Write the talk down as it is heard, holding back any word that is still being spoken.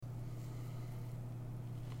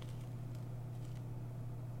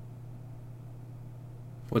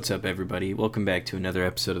What's up, everybody? Welcome back to another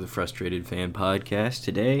episode of the Frustrated Fan Podcast.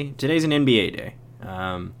 Today's an NBA day.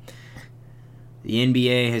 The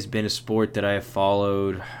NBA has been a sport that I have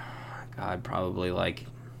followed, probably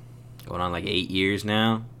going on 8 years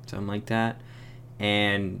now, something like that.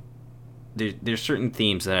 And there's certain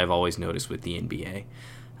themes that I've always noticed with the NBA.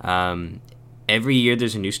 Every year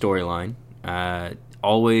there's a new storyline,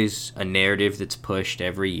 always a narrative that's pushed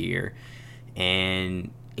every year,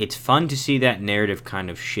 and it's fun to see that narrative kind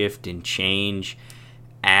of shift and change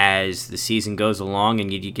as the season goes along,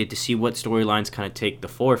 and you get to see what storylines kind of take the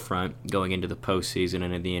forefront going into the postseason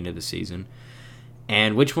and at the end of the season,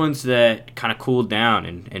 and which ones that kind of cooled down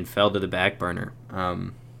and fell to the back burner.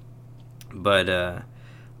 But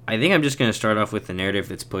I think I'm just going to start off with the narrative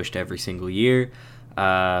that's pushed every single year.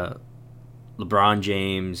 LeBron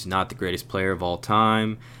James, not the greatest player of all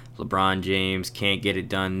time. LeBron James can't get it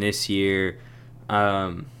done this year.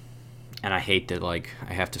 And I hate that I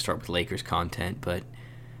have to start with Lakers content, but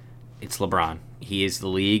it's LeBron. He is the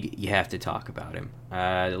league. You have to talk about him.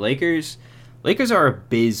 The Lakers are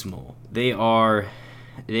abysmal. They are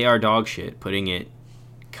dog shit, putting it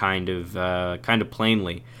kind of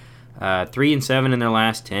plainly. 3-7 in their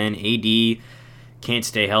last 10. AD can't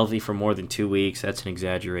stay healthy for more than 2 weeks. That's an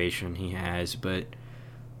exaggeration. He has, but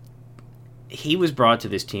he was brought to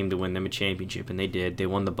this team to win them a championship, and they did. They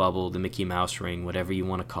won the bubble, the Mickey Mouse ring, whatever you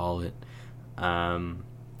want to call it.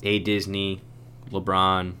 Disney,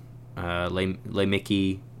 LeBron, Le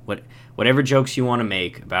Mickey, whatever jokes you want to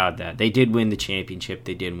make about that. They did win the championship.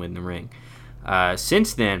 They did win the ring.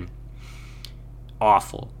 Since then,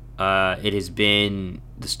 awful. It has been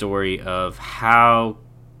the story of how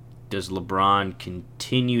does LeBron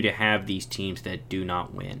continue to have these teams that do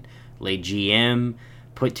not win. Le GM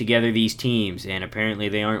put together these teams, and apparently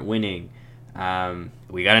they aren't winning.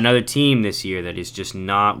 We got another team this year that is just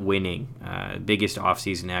not winning. Biggest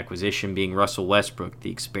offseason acquisition being Russell Westbrook,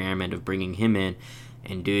 the experiment of bringing him in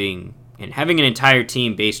and having an entire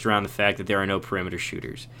team based around the fact that there are no perimeter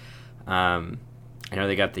shooters. I know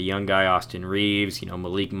they got the young guy Austin Reeves.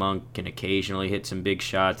 Malik Monk can occasionally hit some big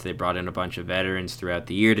shots. They brought in a bunch of veterans throughout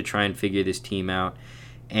the year to try and figure this team out.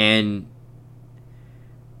 And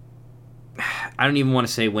I don't even want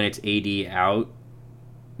to say when it's AD out,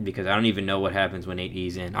 because I don't even know what happens when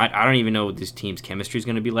AD's in. I don't even know what this team's chemistry is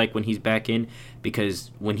going to be like when he's back in, because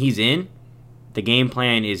when he's in, the game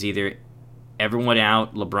plan is either everyone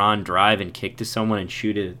out, LeBron drive and kick to someone and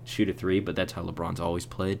shoot a three, but that's how LeBron's always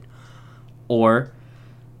played. Or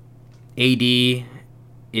AD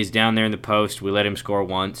is down there in the post, we let him score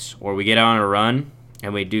once, or we get on a run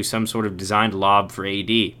and we do some sort of designed lob for AD,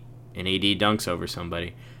 and AD dunks over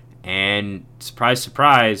somebody. And surprise,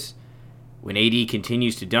 surprise, when AD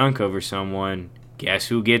continues to dunk over someone, guess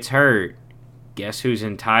who gets hurt? Guess whose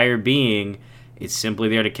entire being is simply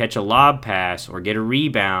there to catch a lob pass or get a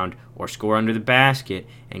rebound or score under the basket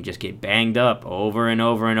and just get banged up over and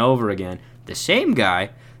over and over again. The same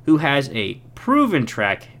guy who has a proven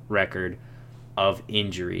track record of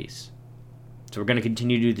injuries. So we're going to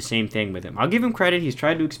continue to do the same thing with him. I'll give him credit. He's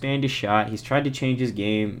tried to expand his shot. He's tried to change his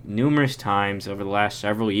game numerous times over the last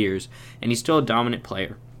several years, and he's still a dominant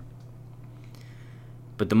player.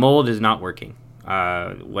 But the mold is not working.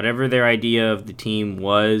 Whatever their idea of the team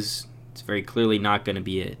was, it's very clearly not going to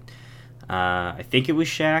be it. I think it was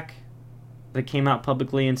Shaq that came out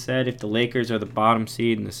publicly and said if the Lakers are the bottom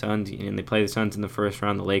seed and the Suns, and they play the Suns in the first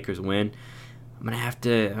round, the Lakers win. I'm gonna have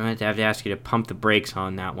to ask you to pump the brakes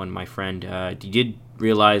on that one, my friend. You did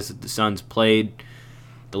realize that the Suns played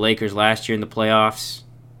the Lakers last year in the playoffs.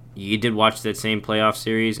 You did watch that same playoff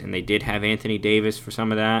series, and they did have Anthony Davis for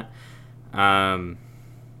some of that.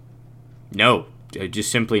 No,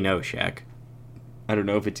 just simply no, Shaq. I don't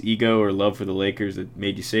know if it's ego or love for the Lakers that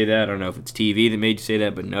made you say that. I don't know if it's TV that made you say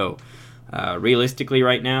that, but no. Realistically,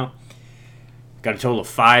 right now, got a total of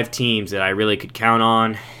 5 teams that I really could count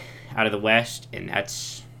on out of the West, and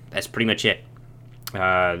that's pretty much it.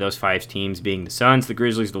 Those 5 teams being the Suns, the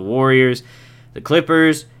Grizzlies, the Warriors, the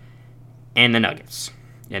Clippers, and the Nuggets.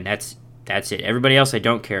 And that's it. Everybody else I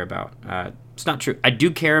don't care about. It's not true. I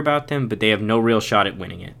do care about them, but they have no real shot at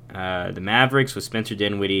winning it. The Mavericks with Spencer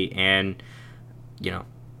Dinwiddie and,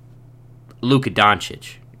 Luka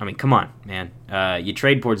Doncic. I mean, come on, man. You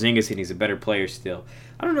trade Porzingis, and he's a better player still.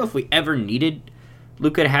 I don't know if we ever needed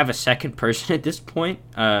Luka to have a second person at this point.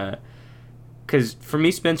 Because for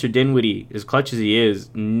me, Spencer Dinwiddie, as clutch as he is,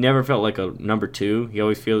 never felt like a number 2.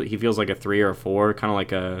 He feels like a 3 or a 4, kind of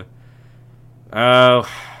like a.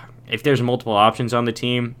 If there's multiple options on the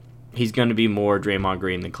team, he's going to be more Draymond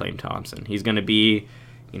Green than Klay Thompson. He's going to be,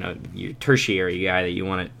 your tertiary guy that you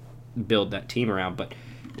want to build that team around. But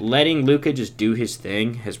letting Luka just do his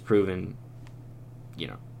thing has proven,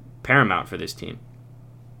 paramount for this team.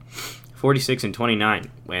 46 and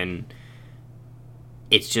 29 when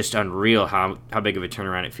it's just unreal how big of a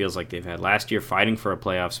turnaround it feels like they've had. Last year fighting for a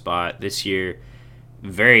playoff spot. This year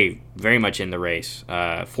very, very much in the race.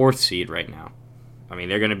 4th seed right now. I mean,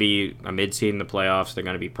 they're going to be a mid-seed in the playoffs. They're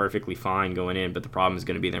going to be perfectly fine going in, but the problem is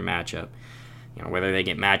going to be their matchup. Whether they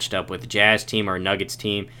get matched up with a Jazz team or a Nuggets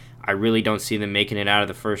team, I really don't see them making it out of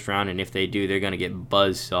the first round, and if they do, they're going to get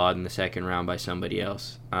buzzsawed in the second round by somebody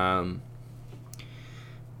else. But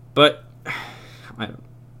I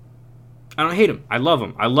don't hate them. I love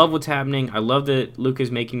them. I love what's happening. I love that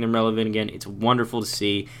Luka's making them relevant again. It's wonderful to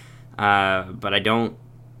see, but I don't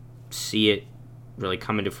see it really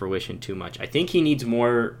coming to fruition too much. I think he needs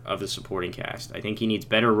more of the supporting cast. I think he needs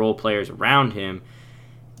better role players around him,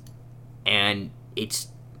 and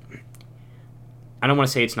I don't want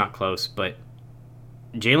to say it's not close, but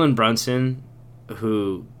Jalen Brunson,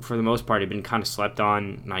 who for the most part had been kind of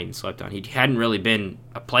not even slept on, he hadn't really been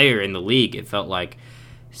a player in the league, it felt like,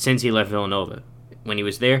 since he left Villanova. When he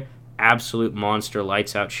was there, absolute monster,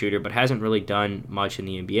 lights-out shooter, but hasn't really done much in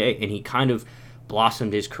the NBA, and he kind of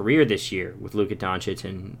blossomed his career this year with Luka Doncic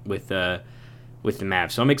and with the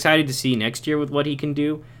Mavs. So I'm excited to see next year with what he can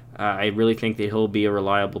do. I really think that he'll be a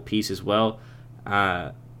reliable piece as well.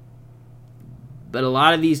 But a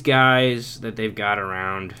lot of these guys that they've got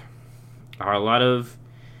around are a lot of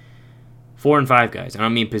 4 and 5 guys. I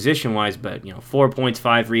don't mean position-wise, but 4 points,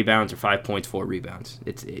 5 rebounds, or 5 points, 4 rebounds.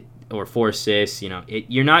 Or 4 assists.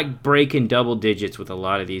 You're not breaking double digits with a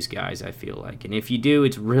lot of these guys, I feel like. And if you do,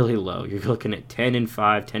 it's really low. You're looking at 10 and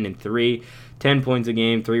 5, 10 and 3, 10 points a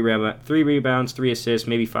game, 3 rebounds, 3 assists,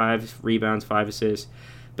 maybe 5 rebounds, 5 assists.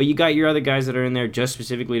 But you got your other guys that are in there just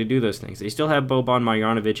specifically to do those things. They still have Boban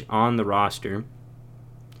Marjanovic on the roster,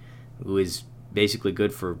 who is basically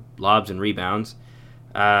good for lobs and rebounds.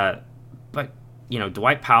 But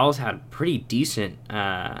Dwight Powell's had a pretty decent.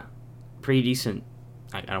 I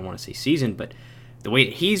don't want to say season, but the way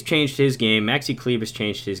that he's changed his game, Maxi Kleber's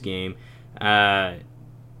changed his game. Tim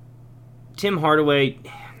Hardaway,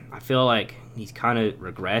 I feel like he's kind of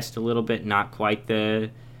regressed a little bit. Not quite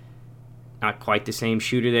the same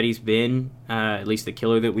shooter that he's been. At least the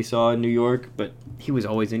killer that we saw in New York, but he was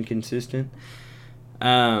always inconsistent.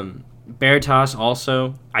 Bertas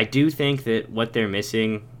also, I do think that what they're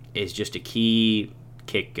missing is just a key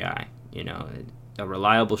kick guy, a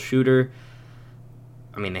reliable shooter.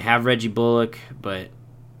 I mean, they have Reggie Bullock, but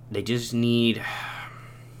they just need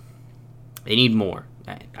more.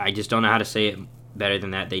 I just don't know how to say it better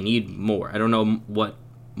than that. They need more. I don't know what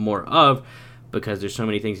more of, because there's so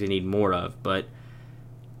many things they need more of, but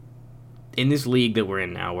in this league that we're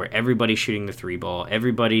in now, where everybody's shooting the 3 ball,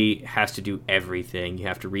 everybody has to do everything. You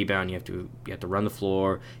have to rebound, you have to run the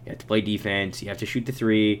floor, you have to play defense, you have to shoot the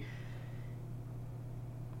 3.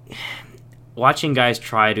 Watching guys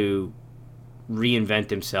try to reinvent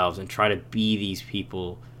themselves and try to be these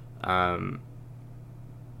people,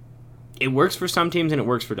 it works for some teams and it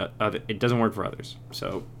works for other. It doesn't work for others.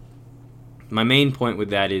 So my main point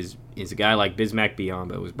with that is a guy like Bismack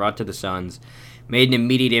Biyombo was brought to the Suns, made an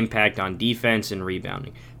immediate impact on defense and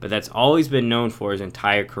rebounding, but that's always been known for his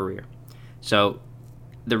entire career. So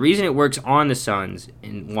the reason it works on the Suns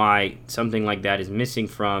and why something like that is missing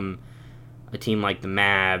from a team like the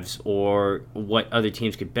Mavs, or what other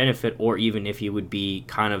teams could benefit, or even if he would be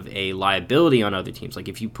kind of a liability on other teams. Like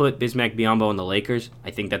if you put Bismack Biyombo on the Lakers,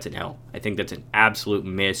 I think that's an L. I think that's an absolute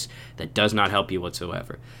miss that does not help you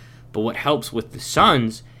whatsoever. But what helps with the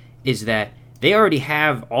Suns is that they already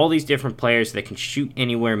have all these different players that can shoot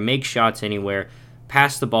anywhere, make shots anywhere,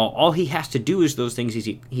 pass the ball. All he has to do is those things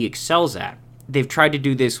he excels at. They've tried to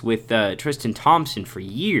do this with Tristan Thompson for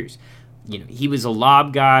years. He was a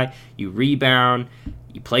lob guy. You rebound,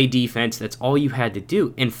 you play defense. That's all you had to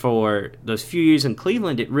do. And for those few years in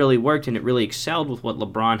Cleveland, it really worked, and it really excelled with what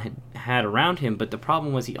LeBron had around him. But the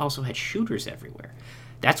problem was he also had shooters everywhere.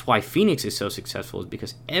 That's why Phoenix is so successful, is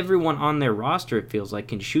because everyone on their roster, it feels like,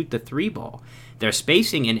 can shoot the 3 ball. Their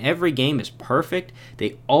spacing in every game is perfect.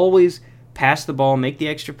 They always pass the ball, make the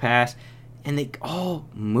extra pass, and they all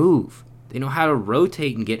move. They know how to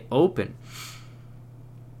rotate and get open.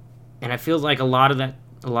 And I feel like a lot of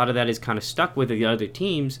that is kind of stuck with the other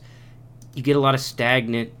teams. You get a lot of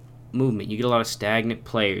stagnant movement. You get a lot of stagnant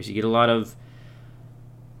players. You get a lot of,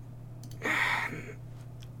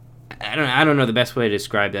 I don't know the best way to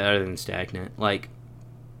describe that other than stagnant. Like,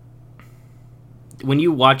 when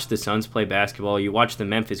you watch the Suns play basketball, you watch the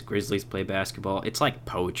Memphis Grizzlies play basketball, it's like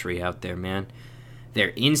poetry out there, man. They're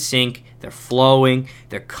in sync, they're flowing,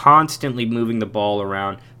 they're constantly moving the ball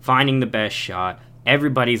around, finding the best shot,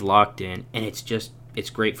 Everybody's locked in, and it's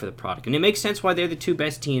great for the product. And it makes sense why they're the two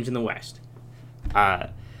best teams in the West.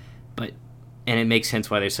 And it makes sense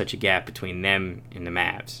why there's such a gap between them and the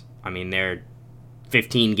Mavs. I mean, they're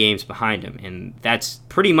 15 games behind them, and that's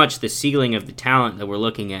pretty much the ceiling of the talent that we're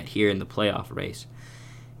looking at here in the playoff race.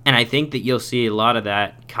 And I think that you'll see a lot of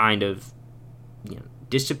that kind of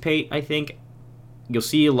dissipate, I think. You'll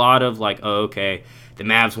see a lot of like, oh, okay, the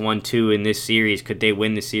Mavs won 2 in this series. Could they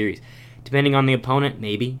win the series? Depending on the opponent,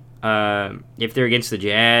 maybe. If they're against the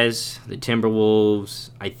Jazz, the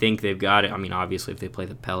Timberwolves, I think they've got it. I mean, obviously, if they play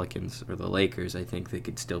the Pelicans or the Lakers, I think they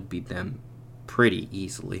could still beat them pretty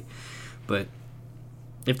easily. But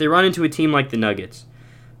if they run into a team like the Nuggets,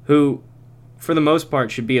 who, for the most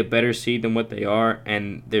part, should be a better seed than what they are,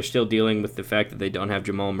 and they're still dealing with the fact that they don't have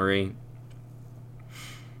Jamal Murray,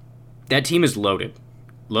 that team is loaded.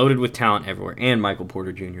 Loaded with talent everywhere. And Michael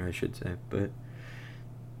Porter Jr., I should say. But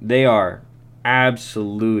they are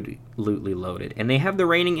absolutely loaded. And they have the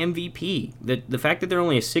reigning MVP. The fact that they're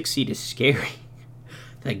only a 6 seed is scary.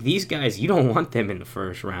 Like, these guys, you don't want them in the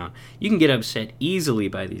first round. You can get upset easily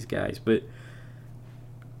by these guys. But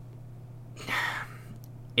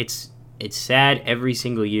it's sad every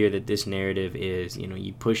single year that this narrative is,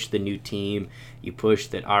 you push the new team. You push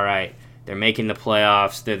that, all right, they're making the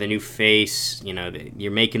playoffs. They're the new face.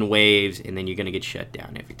 You're making waves, and then you're going to get shut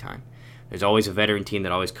down every time. There's always a veteran team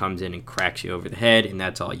that always comes in and cracks you over the head, and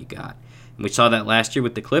that's all you got. And we saw that last year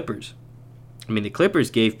with the Clippers. I mean, the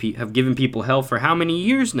Clippers have given people hell for how many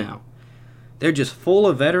years now? They're just full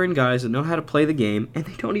of veteran guys that know how to play the game, and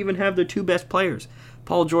they don't even have their 2 best players.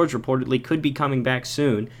 Paul George reportedly could be coming back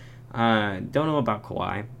soon. Don't know about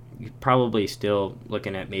Kawhi. You're probably still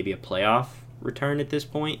looking at maybe a playoff return at this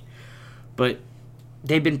point. But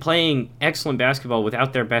they've been playing excellent basketball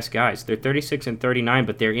without their best guys. They're 36 and 39,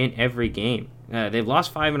 but they're in every game. They've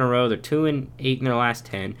lost 5 in a row. They're 2-8 in their last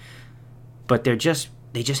 10. But they just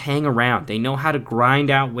hang around. They know how to grind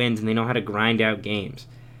out wins, and they know how to grind out games.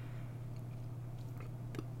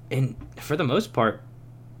 And for the most part,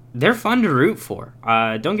 they're fun to root for.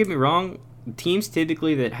 Don't get me wrong. Teams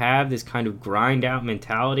typically that have this kind of grind out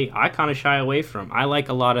mentality, I kind of shy away from. I like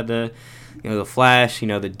a lot of the flash, the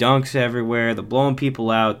dunks everywhere, the blowing people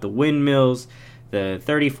out, the windmills, the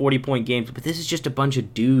 30, 40-point games. But this is just a bunch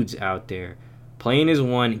of dudes out there playing as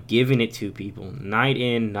one, giving it to people, night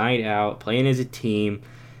in, night out, playing as a team.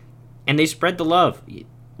 And they spread the love.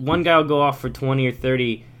 One guy will go off for 20 or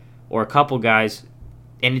 30, or a couple guys,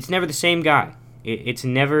 and it's never the same guy. It's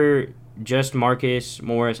never just Marcus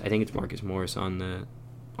Morris. I think it's Marcus Morris on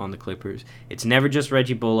the Clippers. It's never just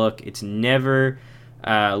Reggie Bullock. It's never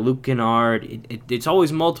Luke Kennard. It's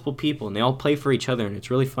always multiple people, and they all play for each other, and it's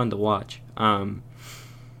really fun to watch.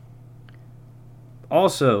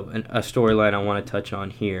 Also, a storyline I want to touch on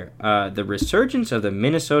here. The resurgence of the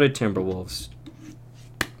Minnesota Timberwolves.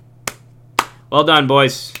 Well done,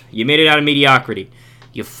 boys. You made it out of mediocrity.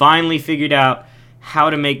 You finally figured out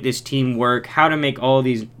how to make this team work, how to make all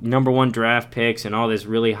these number 1 draft picks and all this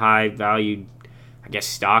really high valued,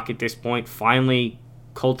 stock at this point finally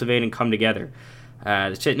cultivate and come together.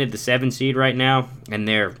 They're sitting at the 7 seed right now, and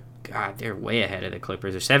they're way ahead of the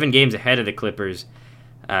Clippers. They're 7 games ahead of the Clippers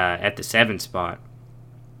at the 7th spot.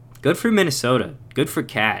 Good for Minnesota. Good for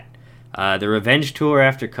Cat. The revenge tour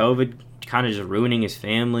after COVID kind of just ruining his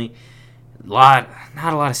family. Not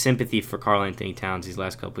a lot of sympathy for Karl Anthony Towns these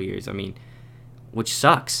last couple of years. I mean, which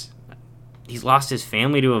sucks. He's lost his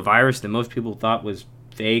family to a virus that most people thought was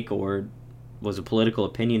fake or was a political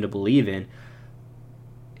opinion to believe in.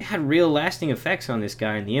 It had real lasting effects on this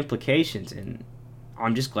guy and the implications, and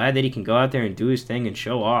I'm just glad that he can go out there and do his thing and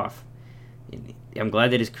show off. I'm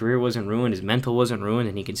glad that his career wasn't ruined, his mental wasn't ruined,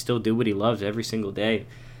 and he can still do what he loves every single day.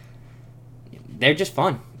 They're just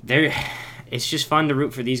fun. It's just fun to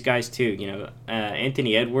root for these guys too.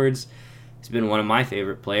 Anthony Edwards has been one of my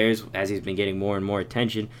favorite players as he's been getting more and more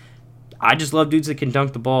attention. I just love dudes that can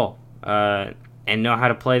dunk the ball and know how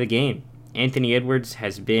to play the game. Anthony Edwards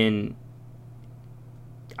has been,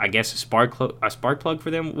 a spark plug for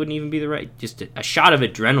them wouldn't even be the right. Just a shot of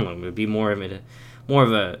adrenaline would be more of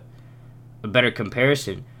a better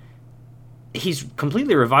comparison. He's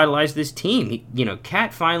completely revitalized this team.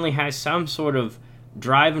 Cat finally has some sort of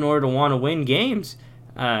drive in order to want to win games.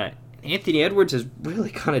 Anthony Edwards has really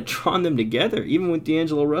kind of drawn them together, even with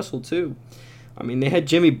D'Angelo Russell too. I mean, they had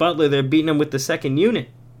Jimmy Butler there beating them with the second unit,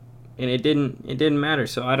 and it didn't matter.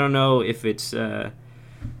 So I don't know if it's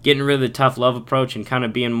getting rid of the tough love approach and kind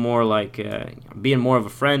of being more of a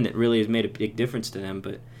friend that really has made a big difference to them.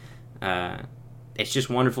 But it's just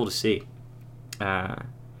wonderful to see.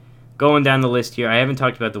 Going down the list here, I haven't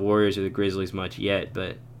talked about the Warriors or the Grizzlies much yet,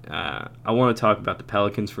 but I want to talk about the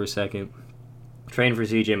Pelicans for a second. Trading for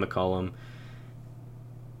CJ McCollum,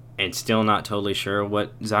 and still not totally sure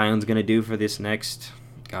what Zion's going to do for this next,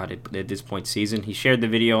 at this point, season. He shared the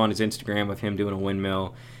video on his Instagram of him doing a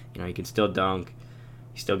windmill. He can still dunk.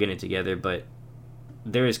 He's still getting it together, but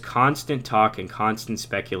there is constant talk and constant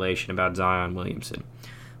speculation about Zion Williamson.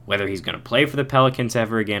 Whether he's going to play for the Pelicans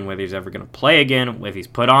ever again, whether he's ever going to play again, whether he's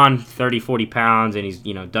put on 30, 40 pounds and he's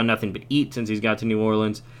done nothing but eat since he's got to New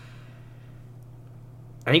Orleans.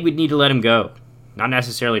 I think we need to let him go. Not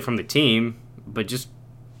necessarily from the team, but just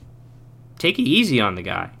take it easy on the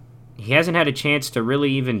guy. He hasn't had a chance to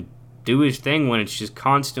really even do his thing when it's just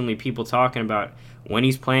constantly people talking about when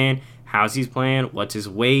he's playing, how's he's playing, what's his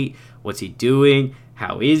weight, what's he doing,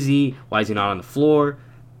 how is he, why is he not on the floor.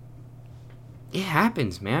 It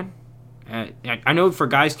happens, man. I know for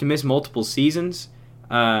guys to miss multiple seasons,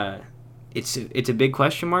 it's a big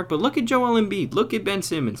question mark. But look at Joel Embiid. Look at Ben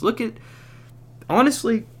Simmons.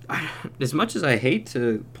 Honestly, as much as I hate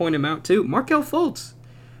to point him out too, Markelle Fultz.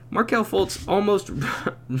 Markelle Fultz almost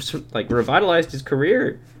revitalized his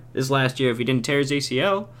career this last year if he didn't tear his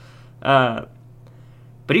ACL. But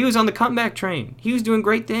he was on the comeback train. He was doing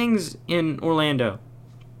great things in Orlando.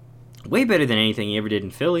 Way better than anything he ever did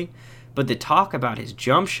in Philly. But the talk about his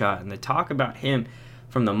jump shot and the talk about him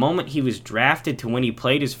from the moment he was drafted to when he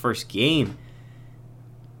played his first game,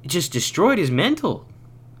 it just destroyed his mental.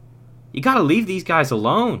 You got to leave these guys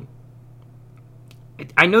alone.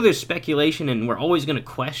 I know there's speculation and we're always going to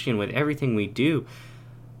question with everything we do.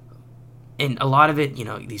 And a lot of it,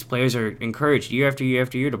 these players are encouraged year after year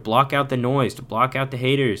after year to block out the noise, to block out the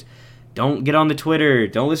haters. Don't get on the Twitter.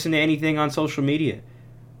 Don't listen to anything on social media.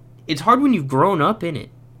 It's hard when you've grown up in it.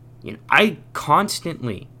 I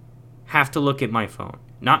constantly have to look at my phone.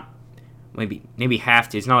 Not maybe have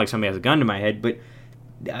to. It's not like somebody has a gun to my head, but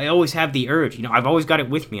I always have the urge. I've always got it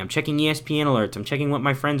with me. I'm checking ESPN alerts. I'm checking what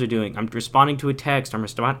my friends are doing. I'm responding to a text. I'm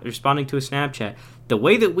responding to a Snapchat. The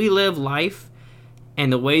way that we live life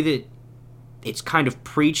and the way that it's kind of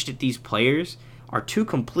preached at these players are two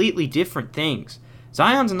completely different things.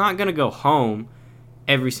 Zion's not going to go home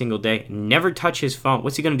every single day, never touch his phone.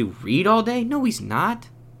 What's he going to do, read all day? No, he's not.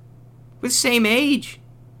 We're the same age.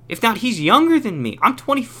 If not, he's younger than me. I'm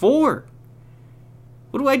 24.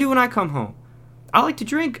 What do I do when I come home? I like to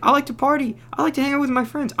drink. I like to party. I like to hang out with my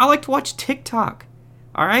friends. I like to watch TikTok.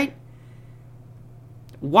 All right?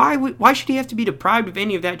 Why should he have to be deprived of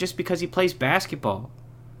any of that just because he plays basketball?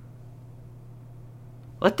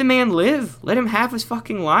 Let the man live. Let him have his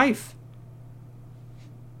fucking life.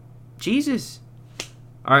 Jesus.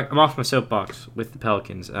 All right, I'm off my soapbox with the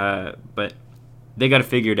Pelicans. But they got to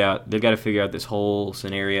figure it out. They've got to figure out this whole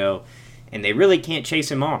scenario. And they really can't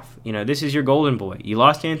chase him off. This is your golden boy. You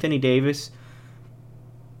lost Anthony Davis.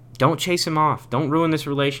 Don't chase him off. Don't ruin this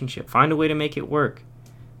relationship. Find a way to make it work.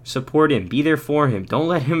 Support him. Be there for him. Don't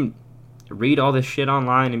let him read all this shit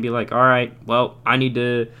online and be like, all right, well, I need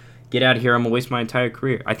to get out of here. I'm going to waste my entire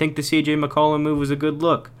career. I think the CJ McCollum move was a good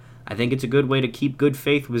look. I think it's a good way to keep good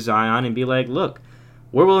faith with Zion and be like, look,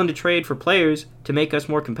 we're willing to trade for players to make us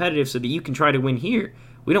more competitive so that you can try to win here.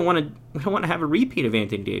 We don't want to have a repeat of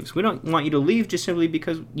Anthony Davis. We don't want you to leave just simply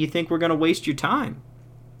because you think we're going to waste your time.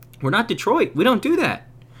 We're not Detroit. We don't do that.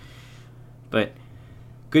 But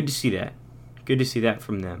good to see that. Good to see that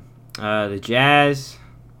from them. The Jazz,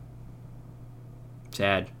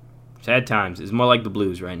 sad times. It's more like the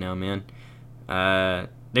Blues right now, man.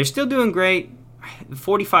 They're still doing great.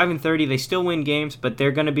 45-30, they still win games, but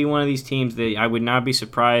they're going to be one of these teams that I would not be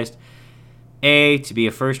surprised, A, to be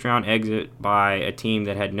a first-round exit by a team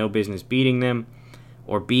that had no business beating them,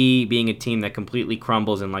 or B, being a team that completely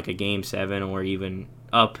crumbles in like a Game 7 or even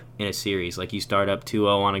up in a series. Like you start up 2-0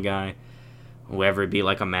 on a guy, whoever it be,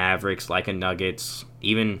 like a Mavericks, like a Nuggets,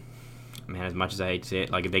 even, man, as much as I hate to say it,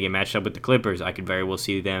 like if they get matched up with the Clippers, I could very well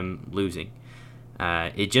see them losing.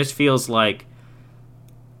 It just feels like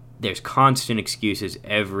there's constant excuses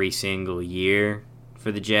every single year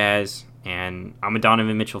for the Jazz, and I'm a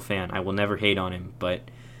Donovan Mitchell fan. I will never hate on him, but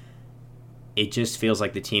it just feels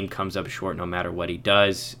like the team comes up short no matter what he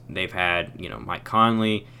does. They've had, Mike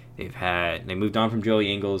Conley. They moved on from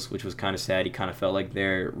Joey Ingles, which was kind of sad. He kind of felt like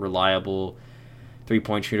their reliable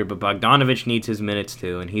three-point shooter, but Bogdanovich needs his minutes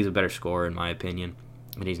too, and he's a better scorer in my opinion.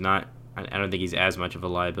 And he's not. I don't think he's as much of a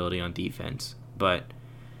liability on defense, but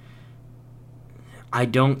I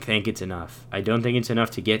don't think it's enough. I don't think it's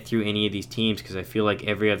enough to get through any of these teams because I feel like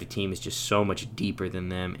every other team is just so much deeper than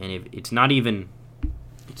them, and if it's not even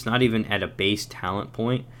at a base talent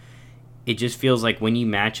point. It just feels like when you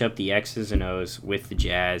match up the X's and O's with the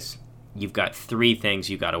Jazz, you've got three things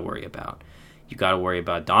you got to worry about. You got to worry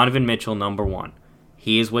about Donovan Mitchell, number one.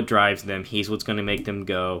 He is what drives them. He's what's going to make them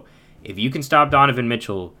go. If you can stop Donovan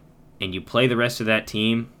Mitchell and you play the rest of that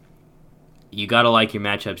team, you got to like your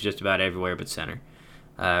matchups just about everywhere but center.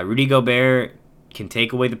 Rudy Gobert can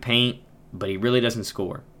take away the paint, but he really doesn't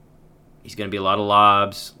score. He's going to be a lot of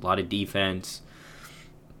lobs, a lot of defense,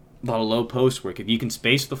 a lot of low post work. If you can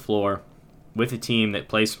space the floor with a team that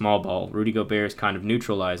plays small ball, Rudy Gobert is kind of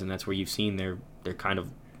neutralized, and that's where you've seen their kind of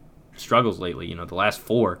struggles lately. The last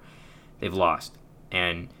 4 they've lost.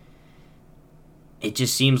 And it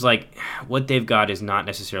just seems like what they've got is not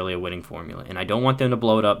necessarily a winning formula. And I don't want them to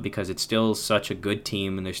blow it up because it's still such a good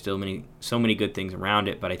team and there's still so many good things around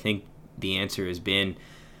it. But I think the answer has been,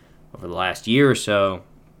 over the last year or so,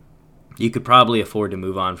 you could probably afford to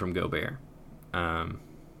move on from Gobert. I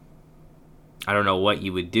don't know what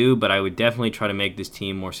you would do, but I would definitely try to make this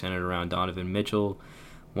team more centered around Donovan Mitchell,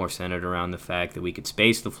 more centered around the fact that we could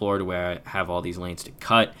space the floor to where I have all these lanes to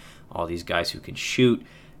cut, all these guys who can shoot,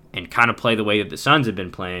 and kind of play the way that the Suns have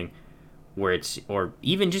been playing, or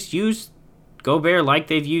even just use Gobert like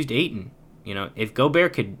they've used Ayton. If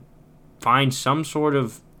Gobert could find some sort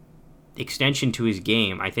of extension to his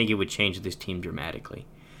game, I think it would change this team dramatically.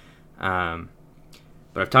 But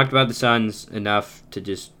I've talked about the Suns enough to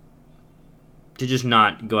just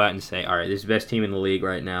not go out and say, all right, this is the best team in the league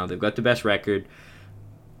right now. They've got the best record.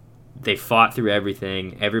 They fought through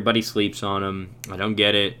everything. Everybody sleeps on them. I don't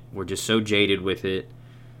get it. We're just so jaded with it.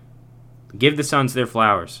 Give the Suns their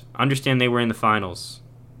flowers. Understand they were in the finals.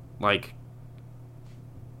 Like,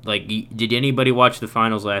 did anybody watch the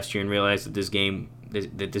finals last year and realize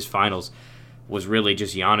that this finals was really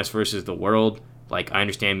just Giannis versus the world? Like, I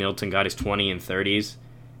understand Middleton got his 20 and 30s,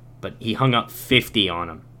 but he hung up 50 on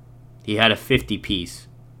him. He had a 50 piece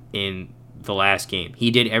in the last game. He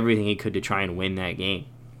did everything he could to try and win that game.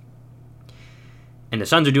 And the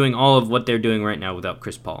Suns are doing all of what they're doing right now without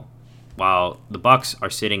Chris Paul. While the Bucks are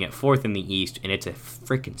sitting at 4th in the East, and it's a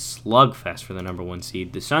freaking slugfest for the number 1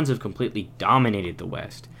 seed, the Suns have completely dominated the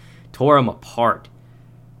West, tore them apart.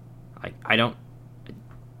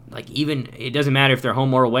 Even it doesn't matter if they're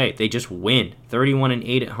home or away; they just win.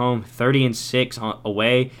 31-8 at home, 30-6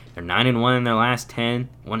 away. They're 9-1 in their last 10,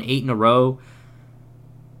 won 8 in a row.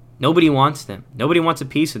 Nobody wants them. Nobody wants a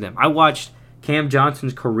piece of them. I watched Cam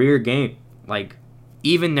Johnson's career game.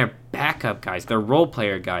 Even their backup guys, their role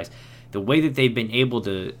player guys, the way that they've been able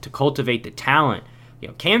to cultivate the talent.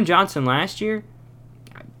 Cam Johnson last year,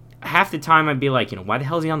 half the time I'd be like, why the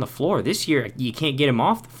hell is he on the floor? This year, you can't get him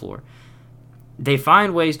off the floor. They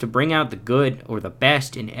find ways to bring out the good or the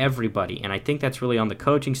best in everybody, and I think that's really on the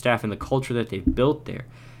coaching staff and the culture that they've built there.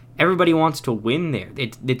 Everybody wants to win there.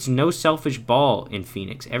 It's no selfish ball in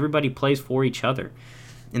Phoenix. Everybody plays for each other.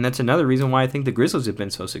 And that's another reason why I think the Grizzlies have been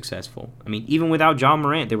so successful. I mean, even without Ja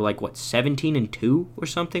Morant, they were 17-2 or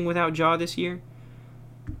something without Ja this year?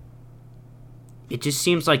 It just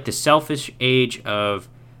seems like the selfish age of,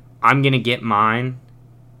 I'm going to get mine,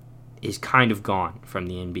 is kind of gone from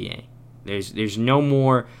the NBA. There's no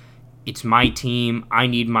more, it's my team, I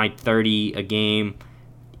need my 30 a game.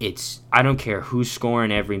 I don't care who's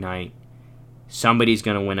scoring every night. Somebody's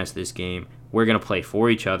going to win us this game. We're going to play for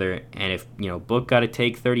each other, and if, Book got to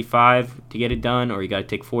take 35 to get it done, or you got to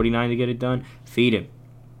take 49 to get it done, feed him.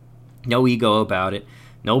 No ego about it.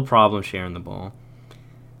 No problem sharing the ball.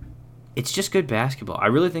 It's just good basketball. I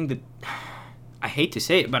really think that, I hate to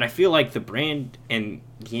say it, but I feel like the brand and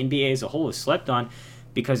the NBA as a whole is slept on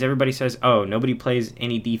because everybody says, oh, nobody plays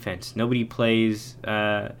any defense. Nobody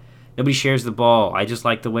shares the ball. I just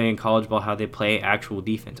like the way in college ball how they play actual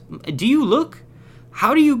defense. Do you look?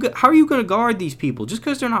 How are you going to guard these people? Just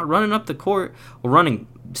because they're not running up the court or running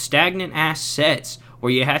stagnant-ass sets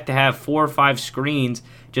where you have to have 4 or 5 screens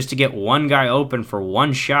just to get one guy open for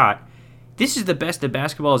one shot. This is the best that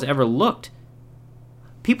basketball has ever looked.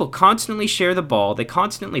 People constantly share the ball. They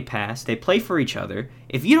constantly pass. They play for each other.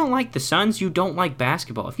 If you don't like the Suns, you don't like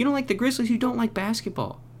basketball. If you don't like the Grizzlies, you don't like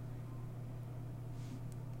basketball.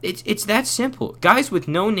 It's that simple. Guys with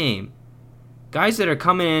no name, guys that are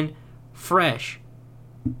coming in fresh,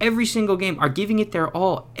 every single game, are giving it their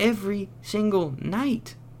all every single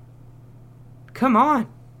night. Come on.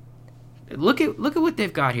 Look at what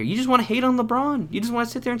they've got here. You just want to hate on LeBron. You just want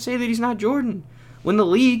to sit there and say that he's not Jordan. When the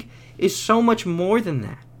league is so much more than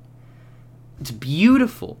that. It's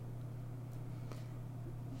beautiful.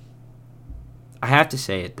 I have to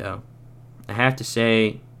say it, though. I have to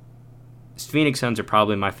say, Phoenix Suns are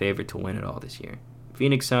probably my favorite to win it all this year.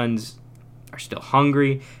 Phoenix Suns are still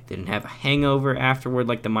hungry. They didn't have a hangover afterward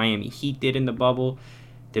like the Miami Heat did in the bubble.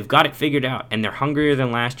 They've got it figured out, and they're hungrier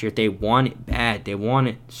than last year. They want it bad. They want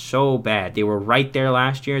it so bad. They were right there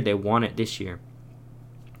last year. They want it this year.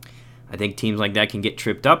 I think teams like that can get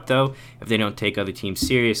tripped up, though, if they don't take other teams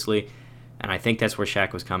seriously. And I think that's where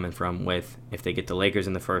Shaq was coming from with, if they get the Lakers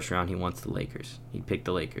in the first round, he wants the Lakers. He picked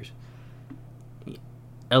the Lakers.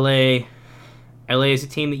 LA is a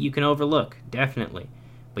team that you can overlook, definitely.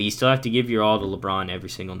 But you still have to give your all to LeBron every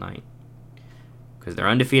single night. Because they're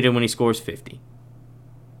undefeated when he scores 50.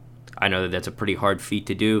 I know that that's a pretty hard feat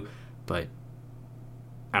to do, but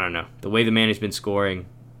I don't know. The way the man has been scoring,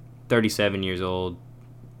 37 years old,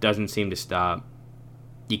 doesn't seem to stop.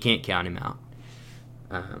 You can't count him out.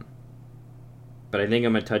 But I think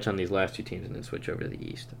I'm going to touch on these last two teams and then switch over to the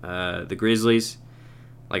East. The Grizzlies,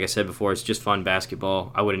 like I said before, it's just fun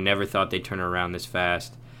basketball. I would have never thought they'd turn it around this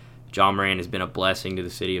fast. Ja Morant has been a blessing to the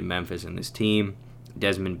city of Memphis and this team.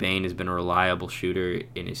 Desmond Bane has been a reliable shooter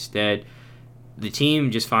in his stead. The team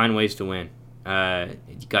just find ways to win.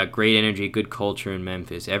 You got great energy, good culture in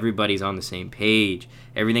Memphis. Everybody's on the same page.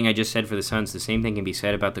 Everything I just said for the Suns, the same thing can be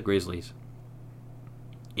said about the Grizzlies.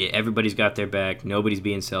 Everybody's got their back. Nobody's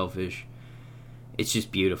being selfish. It's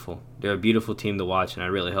just beautiful. They're a beautiful team to watch, and I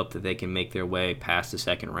really hope that they can make their way past the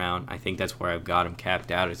second round. I think that's where I've got them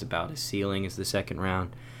capped out. It's about as ceiling as the second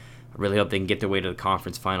round. I really hope they can get their way to the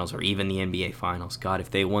conference finals or even the NBA finals. God, if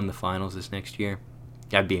they won the finals this next year,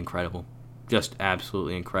 that'd be incredible. Just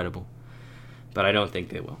absolutely incredible. But I don't think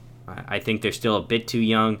they will. I think they're still a bit too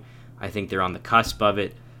young. I think they're on the cusp of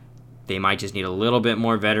it. They might just need a little bit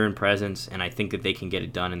more veteran presence, and I think that they can get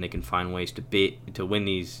it done and they can find ways to win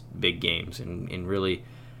these big games. And really,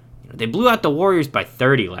 they blew out the Warriors by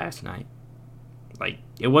 30 last night. Like,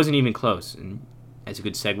 it wasn't even close. And that's a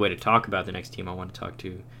good segue to talk about the next team I want to talk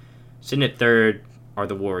to. Sitting at third are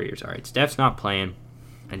the Warriors. All right, Steph's not playing,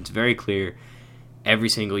 and it's very clear every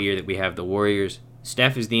single year that we have the Warriors,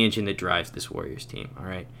 Steph is the engine that drives this Warriors team. All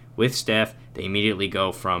right, with Steph, they immediately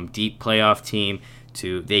go from deep playoff team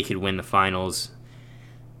to they could win the finals,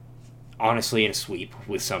 honestly, in a sweep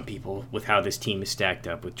with some people, with how this team is stacked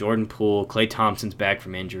up. With Jordan Poole, Klay Thompson's back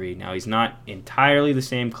from injury. Now, he's not entirely the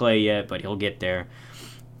same Klay yet, but he'll get there.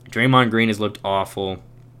 Draymond Green has looked awful,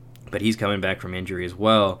 but he's coming back from injury as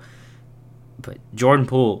well. But Jordan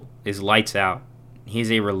Poole is lights out.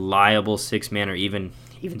 He's a reliable six-man or even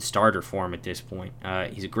starter for him at this point.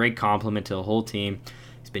 He's a great compliment to the whole team.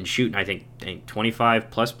 He's been shooting, I think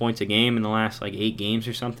 25-plus points a game in the last, 8 games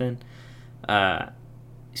or something.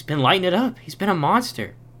 He's been lighting it up. He's been a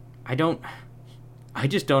monster. I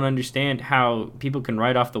just don't understand how people can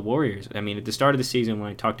write off the Warriors. I mean, at the start of the season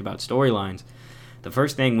when I talked about storylines, the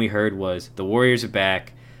first thing we heard was the Warriors are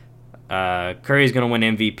back. Curry's going to win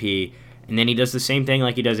MVP. And then he does the same thing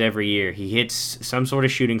like he does every year. He hits some sort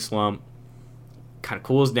of shooting slump, kind of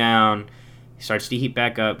cools down, starts to heat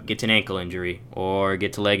back up, gets an ankle injury, or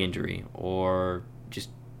gets a leg injury, or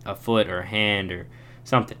just a foot or a hand or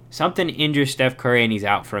something. Something injures Steph Curry and he's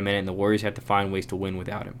out for a minute, and the Warriors have to find ways to win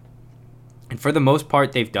without him. And for the most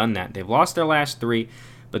part, they've done that. They've lost their last 3,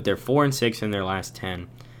 but they're 4-6 in their last 10.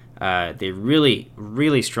 They really,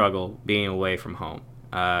 really struggle being away from home.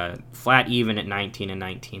 Flat even at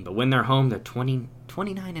 19-19, but when they're home, they're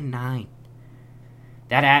 29-9.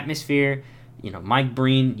 That atmosphere, Mike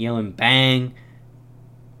Breen yelling bang.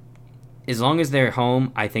 As long as they're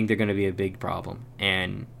home, I think they're going to be a big problem.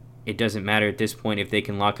 And it doesn't matter at this point if they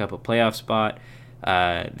can lock up a playoff spot.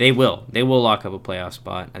 They will. They will lock up a playoff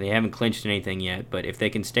spot. They haven't clinched anything yet, but if they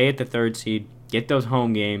can stay at the 3rd seed, get those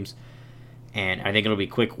home games, and I think it'll be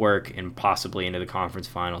quick work and possibly into the conference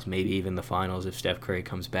finals, maybe even the finals if Steph Curry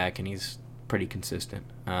comes back and he's pretty consistent.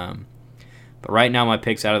 But right now my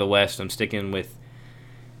picks out of the West, I'm sticking with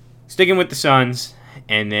the Suns,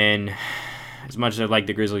 and then as much as I'd like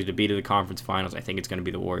the Grizzlies to be to the conference finals, I think it's going to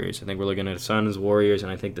be the Warriors. I think we're looking at the Suns, Warriors,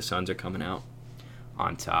 and I think the Suns are coming out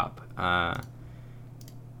on top. Now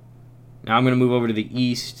I'm going to move over to the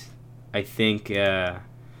East. I think this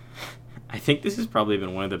has probably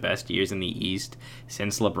been one of the best years in the East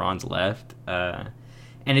since LeBron's left. And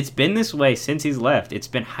it's been this way since he's left. It's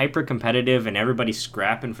been hyper competitive and everybody's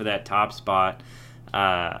scrapping for that top spot.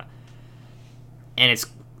 And it's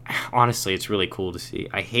really cool to see.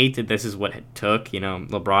 I hate that this is what it took.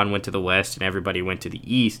 LeBron went to the West and everybody went to the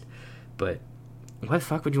East. But why the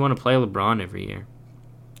fuck would you want to play LeBron every year?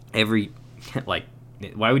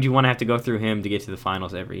 Why would you want to have to go through him to get to the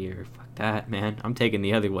finals every year? Fuck that, man. I'm taking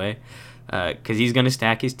the other way. Because he's going to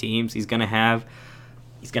stack his teams. He's going to have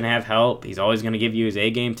help. He's always going to give you his A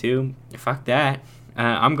game too. Fuck that.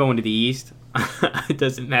 I'm going to the East. It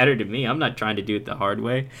doesn't matter to me. I'm not trying to do it the hard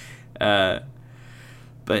way. But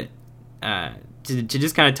to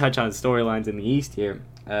just kind of touch on storylines in the East here,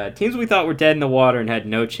 teams we thought were dead in the water and had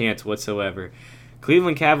no chance whatsoever.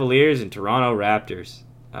 Cleveland Cavaliers and Toronto Raptors.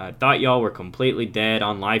 Thought y'all were completely dead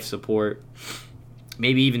on life support,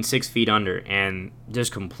 maybe even 6 feet under, and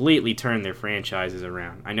just completely turned their franchises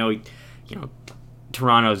around. I know,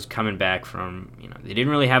 Toronto's coming back from, they didn't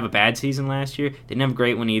really have a bad season last year. They didn't have a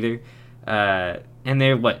great one either. And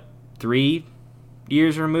they're, 3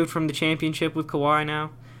 years removed from the championship with Kawhi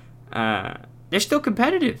now? They're still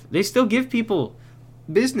competitive. They still give people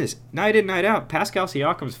business night in, night out. Pascal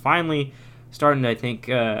Siakam's finally starting to, I think,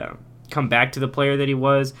 come back to the player that he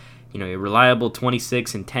was. A reliable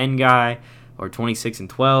 26 and 10 guy, or 26 and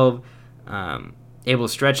 12. Able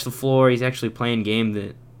to stretch the floor. He's actually playing game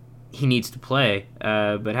that he needs to play.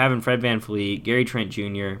 But having Fred VanVleet, Gary Trent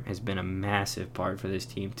Jr. has been a massive part for this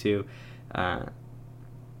team too.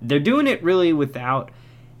 They're doing it really without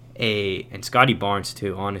and Scotty Barnes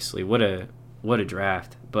too. Honestly, what a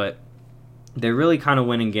draft. But they're really kind of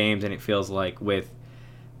winning games, and it feels like with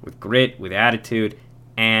grit, with attitude,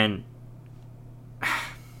 and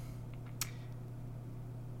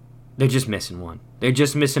they're just missing one. They're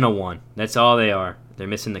just missing a one. That's all they are. They're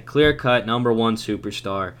missing the clear-cut number one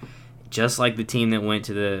superstar, just like the team that went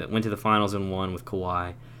to the finals and won with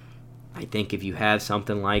Kawhi. I think if you have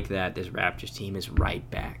something like that, this Raptors team is right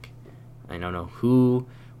back. I don't know who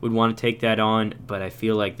would want to take that on, but I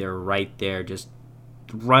feel like they're right there, just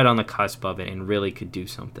right on the cusp of it, and really could do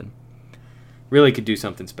something. Really could do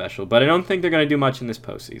something special. But I don't think they're going to do much in this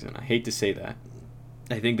postseason. I hate to say that.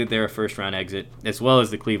 I think that they're a first-round exit, as well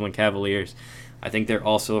as the Cleveland Cavaliers. I think they're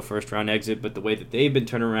also a first-round exit, but the way that they've been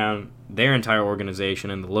turning around their entire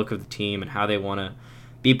organization and the look of the team and how they want to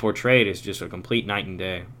be portrayed is just a complete night and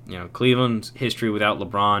day. Cleveland's history without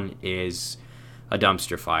LeBron is a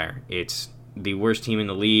dumpster fire. It's the worst team in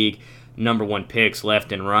the league, number one picks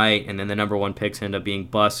left and right, and then the number one picks end up being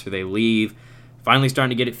busts or they leave. Finally starting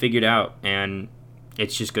to get it figured out, and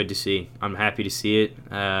it's just good to see. I'm happy to see it.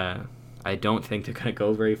 I don't think they're going to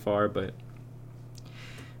go very far, but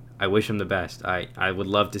I wish them the best. I would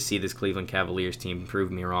love to see this Cleveland Cavaliers team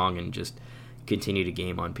prove me wrong and just continue to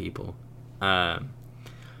game on people.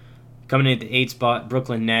 Coming in at the 8th spot,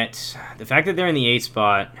 Brooklyn Nets. The fact that they're in the 8th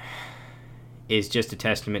spot is just a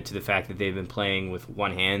testament to the fact that they've been playing with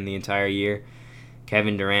one hand the entire year.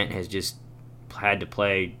 Kevin Durant has just had to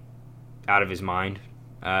play out of his mind.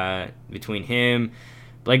 Between him,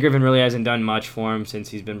 Blake Griffin really hasn't done much for him since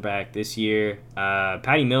he's been back this year.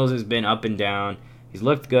 Patty Mills has been up and down. He's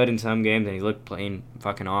looked good in some games, and he's looked plain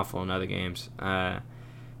fucking awful in other games.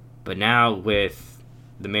 But now with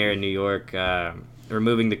the mayor of New York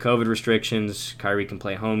removing the COVID restrictions, Kyrie can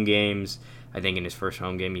play home games. I think in his first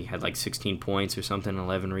home game he had 16 points or something,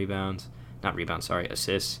 11 rebounds. Not rebounds, sorry,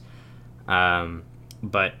 assists.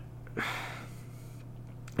 But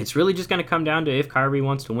it's really just going to come down to if Kyrie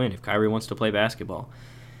wants to win, if Kyrie wants to play basketball.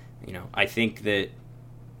 I think that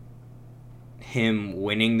him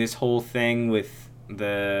winning this whole thing with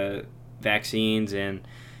the vaccines and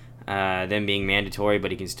them being mandatory,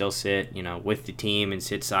 but he can still sit, with the team and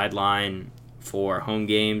sit sideline for home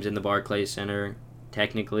games in the Barclays Center,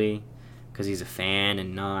 technically, because he's a fan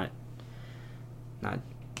and not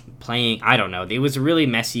playing. I don't know. It was a really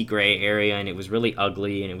messy gray area, and it was really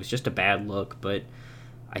ugly, and it was just a bad look. But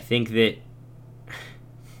I think that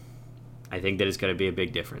it's going to be a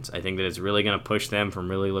big difference. I think that it's really going to push them from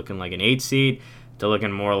really looking like an 8 seed to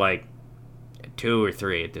looking more like 2 or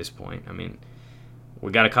 3 at this point. I mean,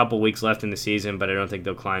 we got a couple weeks left in the season, but I don't think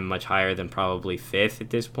they'll climb much higher than probably 5th at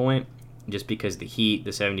this point, just because the Heat,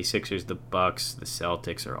 the 76ers, the Bucks, the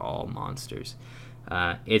Celtics are all monsters.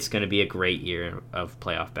 It's going to be a great year of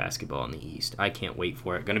playoff basketball in the East. I can't wait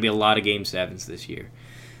for it. Going to be a lot of Game 7s this year.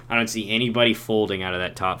 I don't see anybody folding out of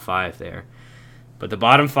that top 5 there. But the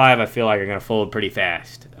bottom 5, I feel like, are going to fold pretty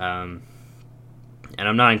fast. And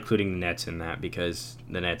I'm not including the Nets in that because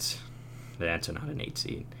the Nets are not an 8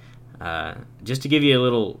 seed. Just to give you a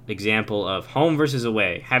little example of home versus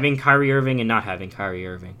away, having Kyrie Irving and not having Kyrie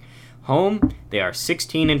Irving. Home, they are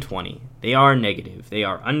 16-20. They are negative. They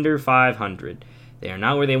are under 500. They are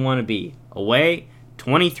not where they want to be. Away,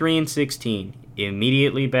 23-16.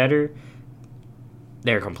 Immediately better.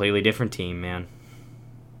 They're a completely different team, man.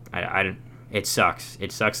 It sucks.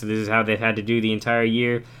 It sucks that this is how they've had to do the entire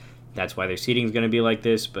year. That's why their seating is going to be like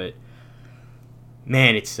this. But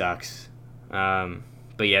man, it sucks. But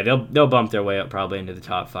yeah, they'll bump their way up probably into the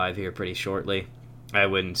top 5 here pretty shortly. I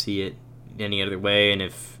wouldn't see it any other way. And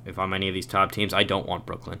if I'm any of these top teams, I don't want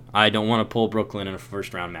Brooklyn. I don't want to pull Brooklyn in a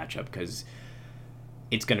first round matchup because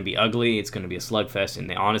it's going to be ugly. It's going to be a slugfest, and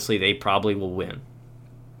they probably will win.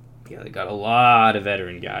 Yeah, they got a lot of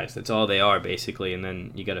veteran guys. That's all they are, basically. And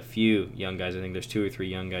then you got a few young guys. I think there's 2 or 3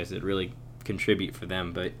 young guys that really contribute for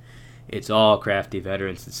them. But it's all crafty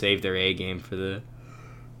veterans that save their A game for the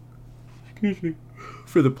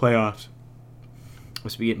for the playoffs.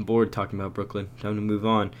 Must be getting bored talking about Brooklyn. Time to move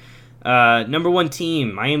on. Number 1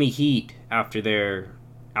 team, Miami Heat, after their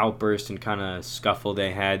outburst and kind of scuffle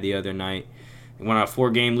they had the other night. They went on a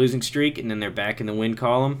 4-game losing streak, and then they're back in the win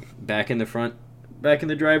column, back in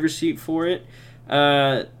the driver's seat for it.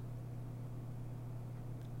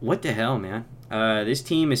 What the hell, man? This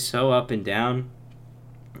team is so up and down.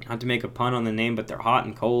 Not to make a pun on the name, but they're hot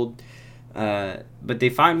and cold. But they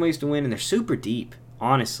find ways to win, and they're super deep,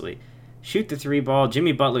 honestly. Shoot the 3 ball.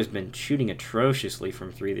 Jimmy Butler's been shooting atrociously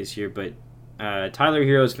from 3 this year, but Tyler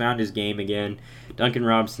Hero's found his game again. Duncan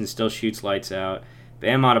Robinson still shoots lights out.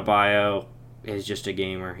 Bam Adebayo is just a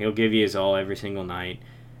gamer. He'll give you his all every single night.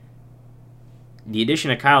 The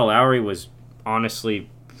addition of Kyle Lowry was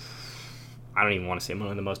honestly, I don't even want to say one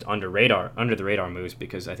of the most under the radar moves,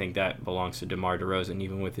 because I think that belongs to DeMar DeRozan,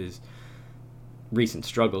 even with his recent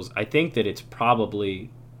struggles. I think that it's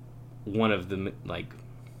probably one of the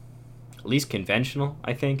least conventional,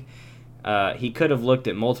 I think. He could have looked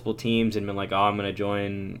at multiple teams and been like, I'm going to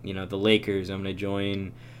join, the Lakers, I'm going to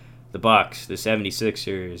join the Bucks, the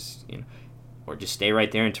 76ers, or just stay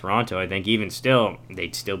right there in Toronto. I think even still,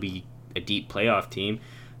 they'd still be a deep playoff team.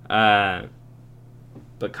 But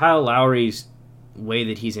Kyle Lowry's way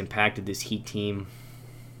that he's impacted this Heat team,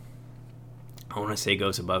 I want to say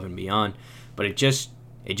goes above and beyond, but it just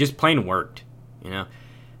plain worked,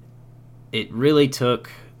 It really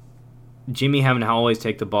took Jimmy having to always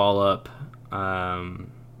take the ball up,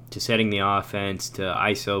 to setting the offense, to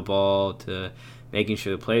ISO ball, to making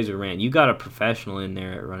sure the plays are ran. You got a professional in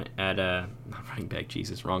there not running back,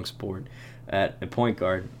 Jesus, wrong sport, at a point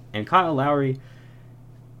guard. And Kyle Lowry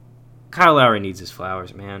needs his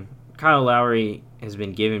flowers, man. Kyle Lowry has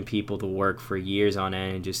been giving people the work for years on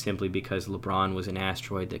end, just simply because LeBron was an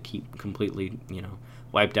asteroid that completely,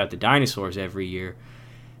 wiped out the dinosaurs every year.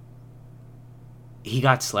 He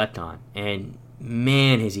got slept on, and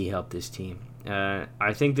man, has he helped this team.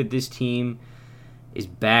 I think that this team is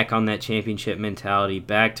back on that championship mentality,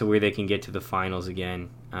 back to where they can get to the finals again.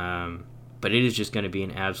 But it is just going to be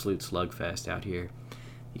an absolute slugfest out here.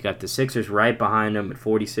 You got the Sixers right behind them at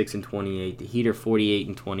 46-28. The Heat are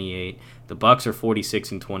 48-28. The Bucks are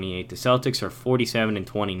 46-28. The Celtics are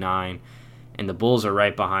 47-29, and the Bulls are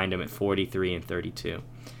right behind them at 43-32.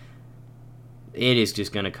 It is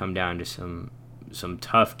just going to come down to some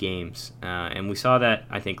tough games, and we saw that,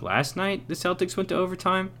 I think, last night. The Celtics went to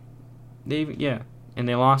overtime, and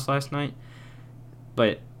they lost last night.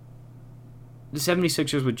 But the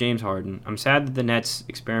 76ers with James Harden, I'm sad that the Nets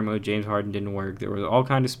experiment with James Harden didn't work. There was all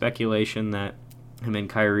kind of speculation that him and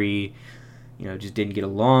Kyrie, just didn't get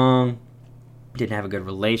along, didn't have a good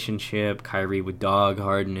relationship. Kyrie would dog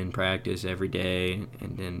Harden in practice every day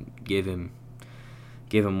and then give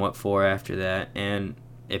him what for after that. And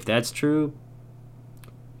if that's true,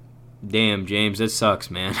 damn, James, that sucks,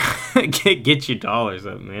 man. Get your dollars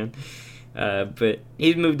up, man. But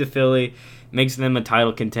he's moved to Philly, makes them a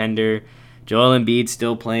title contender. Joel Embiid's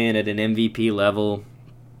still playing at an MVP level.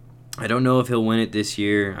 I don't know if he'll win it this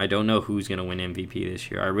year. I don't know who's going to win MVP this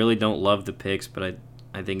year. I really don't love the picks, but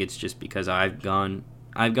I think it's just because I've gotten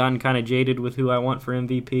kind of jaded with who I want for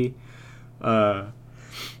MVP.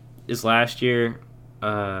 This last year,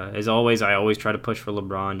 as always, I always try to push for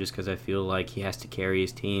LeBron just because I feel like he has to carry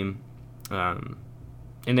his team. And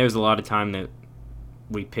there's a lot of time that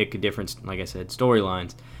we pick a different, like I said,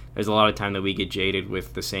 storylines. There's a lot of time that we get jaded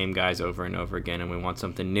with the same guys over and over again, and we want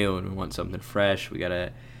something new and we want something fresh. We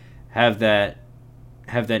gotta have that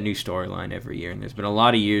new storyline every year. And there's been a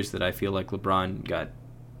lot of years that I feel like LeBron got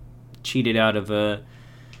cheated out of a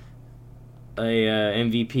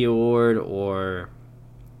MVP award, or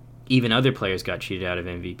even other players got cheated out of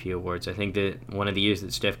MVP awards. I think that one of the years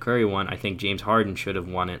that Steph Curry won, I think James Harden should have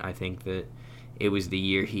won it. I think that it was the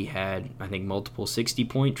year he had, multiple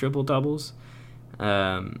 60-point triple-doubles.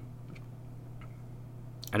 I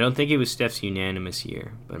don't think it was Steph's unanimous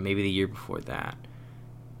year, but maybe the year before that.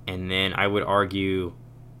 And then I would argue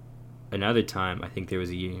another time, I think there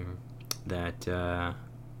was a year that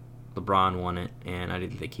LeBron won it, and I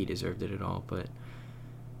didn't think he deserved it at all, but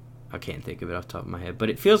I can't think of it off the top of my head. But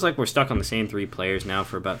it feels like we're stuck on the same three players now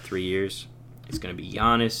for about 3 years. It's going to be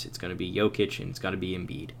Giannis, it's going to be Jokic, and it's got to be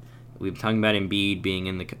Embiid. We've been talking about Embiid being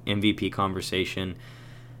in the MVP conversation.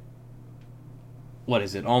 What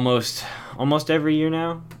is it? Almost every year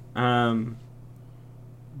now.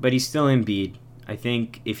 But he's still Embiid. I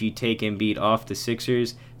think if you take Embiid off the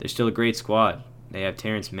Sixers, they're still a great squad. They have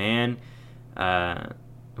Terrence Mann. No,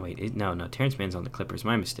 Terrence Mann's on the Clippers.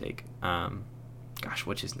 My mistake. Gosh,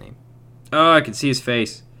 what's his name? Oh, I can see his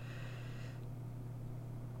face.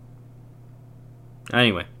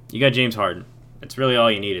 Anyway, You got James Harden. That's really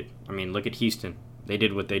all you needed. I mean, look at Houston. They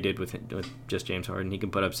did what they did with just James Harden. He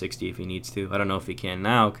can put up 60 if he needs to. I don't know if he can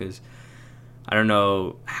now because I don't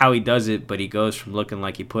know how he does it, but he goes from looking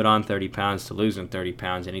like he put on 30 pounds to losing 30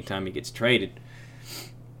 pounds anytime he gets traded.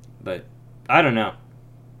 But I don't know.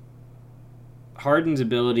 Harden's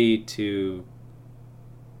ability to,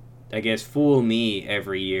 I guess, fool me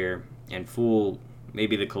every year and fool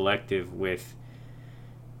maybe the collective with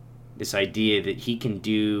this idea that he can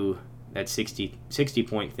do that 60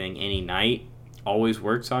 point thing any night always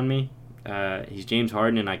works on me. He's James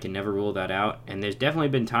Harden, and I can never rule that out. And there's definitely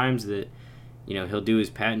been times that, he'll do his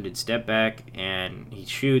patented step back and he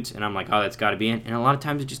shoots, and I'm like, oh, that's got to be in. And a lot of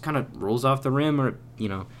times it just kind of rolls off the rim, or,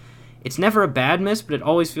 it's never a bad miss, but it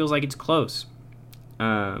always feels like it's close.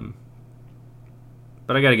 But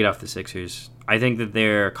I got to get off the Sixers. I think that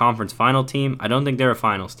they're a conference final team. I don't think they're a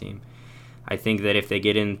finals team. I think that if they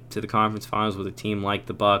get into the conference finals with a team like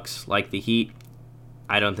the Bucks, like the Heat,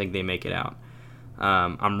 I don't think they make it out.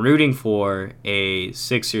 I'm rooting for a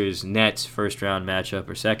Sixers-Nets first-round matchup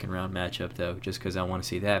or second-round matchup, though, just because I want to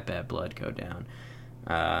see that bad blood go down.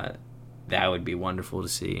 That would be wonderful to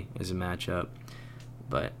see as a matchup.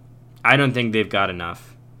 But I don't think they've got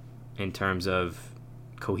enough in terms of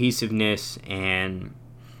cohesiveness and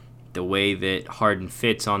the way that Harden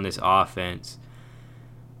fits on this offense,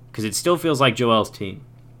 because it still feels like Joel's team.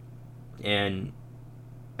 And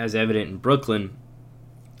as evident in Brooklyn,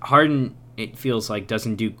 Harden, it feels like,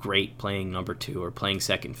 doesn't do great playing number two or playing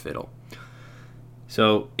second fiddle.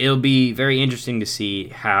 So it'll be very interesting to see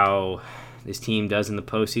how this team does in the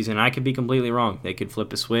postseason. I could be completely wrong. They could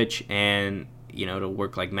flip a switch and, it'll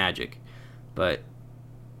work like magic. But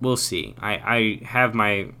we'll see. I have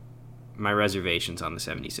my reservations on the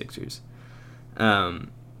 76ers.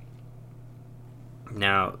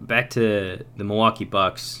 Now, back to the Milwaukee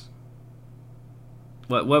Bucks.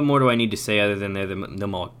 What more do I need to say other than they're the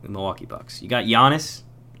Milwaukee Bucks? You got Giannis.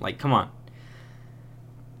 Like, come on.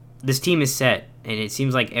 This team is set, and it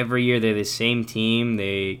seems like every year they're the same team.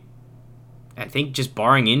 I think just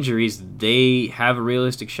barring injuries, they have a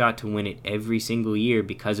realistic shot to win it every single year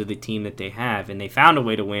because of the team that they have. And they found a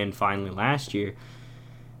way to win finally last year.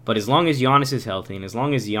 But as long as Giannis is healthy and as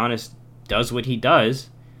long as Giannis does what he does,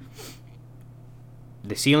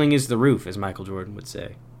 the ceiling is the roof, as Michael Jordan would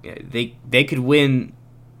say. They could win.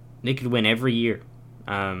 They could win every year.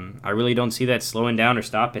 I really don't see that slowing down or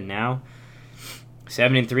stopping now.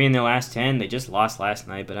 7-3 in their last 10. They just lost last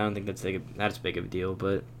night, but I don't think that's big of a deal.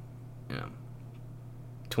 But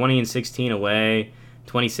 20-16 away,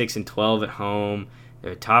 26-12 at home.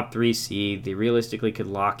 They're a top 3 seed. They realistically could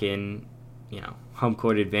lock in, home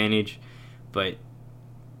court advantage. But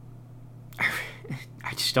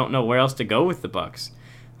I just don't know where else to go with the Bucks.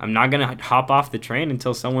 I'm not going to hop off the train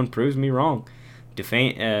until someone proves me wrong.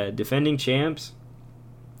 Defending champs,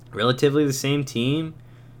 relatively the same team.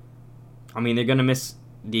 I mean, they're going to miss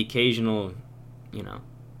the occasional, I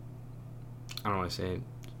don't want to say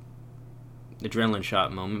adrenaline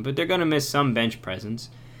shot moment, but they're going to miss some bench presence.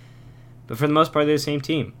 But for the most part, they're the same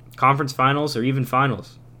team. Conference finals or even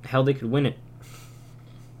finals. Hell, they could win it.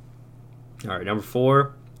 All right, number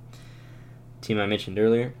 4, team I mentioned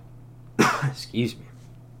earlier. Excuse me.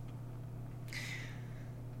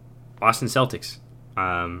 Boston Celtics.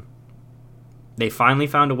 They finally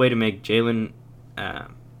found a way to make Jalen...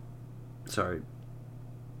 sorry.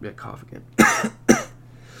 Got cough again.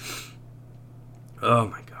 Oh,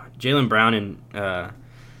 my God. Jaylen Brown and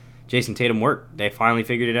Jason Tatum work. They finally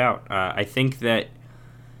figured it out. I think that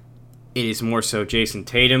it is more so Jason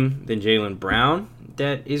Tatum than Jaylen Brown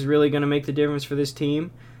that is really going to make the difference for this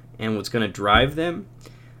team and what's going to drive them.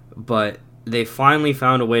 But they finally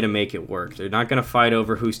found a way to make it work. They're not going to fight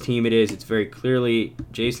over whose team it is. It's very clearly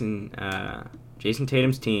Jason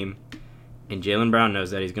Tatum's team, and Jaylen Brown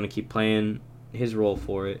knows that. He's going to keep playing his role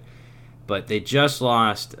for it. But they just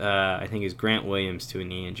lost, I think, is Grant Williams to a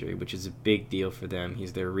knee injury, which is a big deal for them.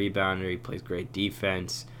 He's their rebounder. He plays great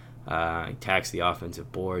defense. He attacks the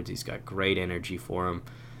offensive boards. He's got great energy for him.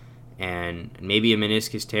 And maybe a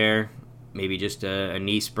meniscus tear, maybe just a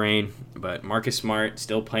knee sprain. But Marcus Smart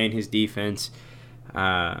still playing his defense.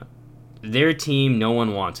 Their team no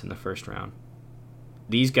one wants in the first round.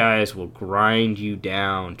 These guys will grind you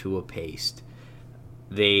down to a paste.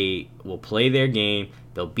 They will play their game.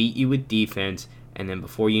 They'll beat you with defense. And then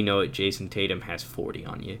before you know it, Jason Tatum has 40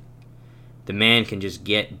 on you. The man can just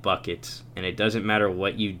get buckets, and it doesn't matter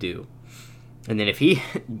what you do. And then if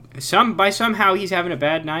somehow he's having a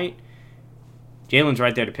bad night, Jalen's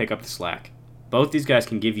right there to pick up the slack. Both these guys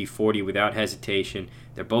can give you 40 without hesitation.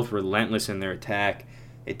 They're both relentless in their attack.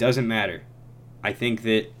 It doesn't matter. I think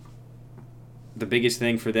that the biggest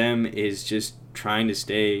thing for them is just trying to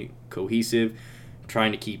stay cohesive,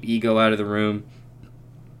 trying to keep ego out of the room,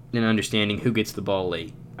 and understanding who gets the ball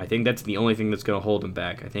late. I think that's the only thing that's going to hold them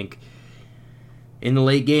back. I think in the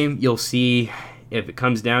late game, you'll see if it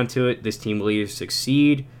comes down to it, this team will either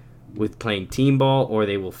succeed with playing team ball or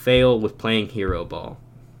they will fail with playing hero ball.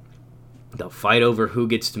 They'll fight over who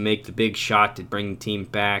gets to make the big shot to bring the team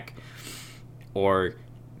back, or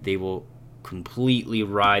they will completely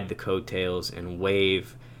ride the coattails and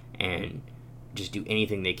wave and just do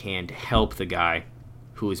anything they can to help the guy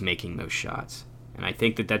who is making those shots. And I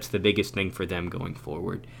think that that's the biggest thing for them going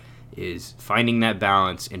forward, is finding that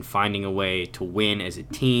balance and finding a way to win as a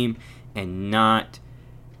team and not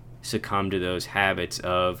succumb to those habits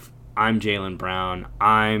of, I'm Jaylen Brown,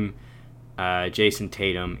 I'm Jason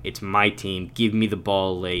Tatum, it's my team, give me the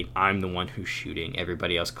ball late, I'm the one who's shooting,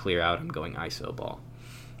 everybody else clear out, I'm going ISO ball.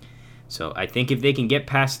 So I think if they can get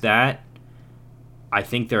past that, I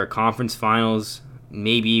think they're a conference finals,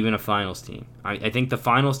 maybe even a finals team. I think the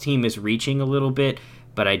finals team is reaching a little bit,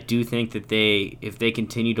 but I do think that if they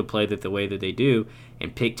continue to play the way that they do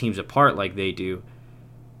and pick teams apart like they do,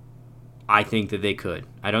 I think that they could.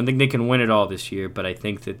 I don't think they can win it all this year, but I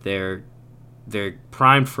think that they're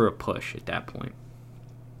primed for a push at that point.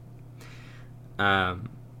 5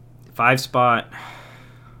 spot,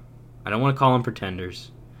 I don't want to call them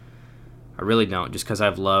pretenders. I really don't, just because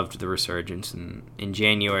I've loved the resurgence. And in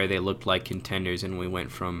January, they looked like contenders, and we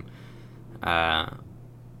went from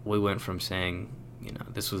saying,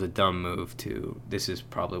 this was a dumb move to this is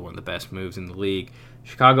probably one of the best moves in the league.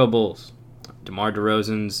 Chicago Bulls. DeMar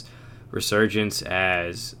DeRozan's resurgence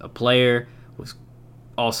as a player was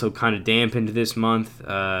also kind of dampened this month.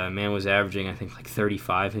 Man was averaging, I think, like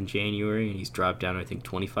 35 in January, and he's dropped down to, I think,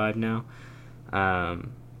 25 now.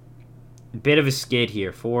 Bit of a skid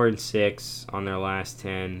here, 4-6 on their last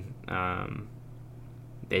 10.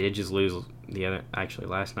 They did just lose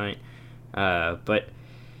last night. But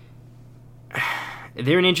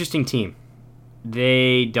they're an interesting team.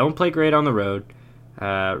 They don't play great on the road.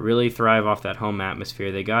 Really thrive off that home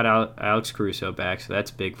atmosphere. They got Alex Caruso back, so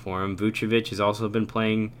that's big for him. Vucevic has also been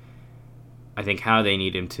playing, I think, how they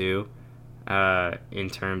need him to, in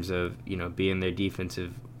terms of being their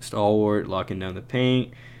defensive stalwart, locking down the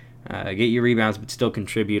paint, get your rebounds, but still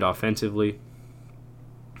contribute offensively.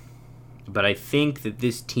 But I think that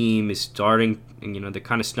this team is starting, they're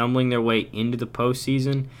kind of stumbling their way into the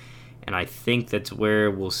postseason, and I think that's where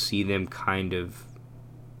we'll see them kind of,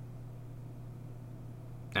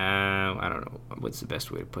 I don't know, what's the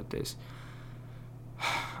best way to put this?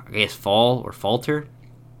 I guess fall or falter.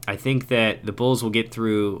 I think that the Bulls will get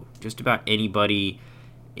through just about anybody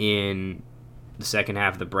in the second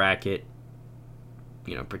half of the bracket,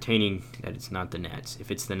 pertaining that it's not the Nets. If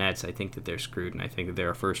it's the Nets, I think that they're screwed, and I think that they're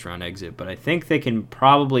a first-round exit. But I think they can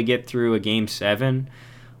probably get through a Game 7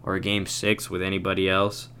 or a Game 6 with anybody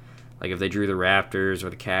else. Like if they drew the Raptors or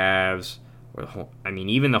the Cavs, or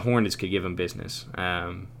even the Hornets could give them business.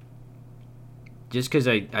 Just because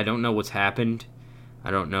I don't know what's happened.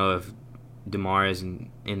 I don't know if DeMar is in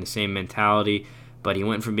the same mentality, but he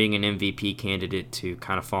went from being an MVP candidate to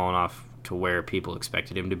kind of falling off to where people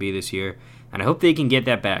expected him to be this year. And I hope they can get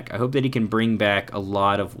that back. I hope that he can bring back a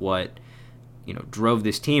lot of what drove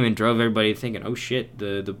this team and drove everybody thinking, oh shit,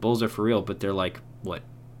 the Bulls are for real. But they're like, what,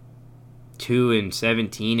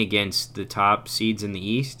 2-17 against the top seeds in the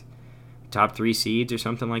East? Top 3 seeds or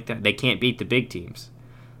something like that. They can't beat the big teams.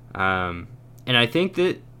 And I think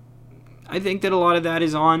that a lot of that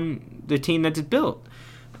is on the team that's built.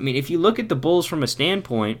 I mean, if you look at the Bulls from a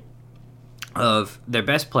standpoint of their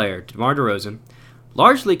best player, DeMar DeRozan,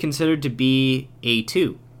 largely considered to be a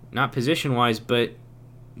 2, not position-wise, but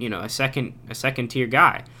a second tier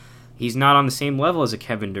guy. He's not on the same level as a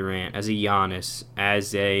Kevin Durant, as a Giannis,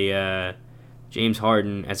 as a James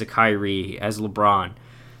Harden, as a Kyrie, as LeBron.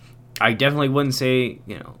 I definitely wouldn't say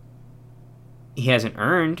he hasn't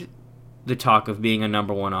earned the talk of being a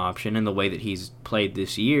number 1 option in the way that he's played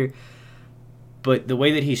this year. But the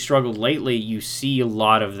way that he's struggled lately, you see a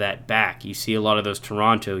lot of that back. You see a lot of those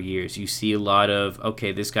Toronto years. You see a lot of,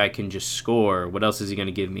 okay, this guy can just score. What else is he going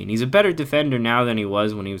to give me? And he's a better defender now than he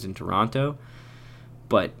was when he was in Toronto.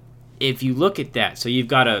 But if you look at that, so you've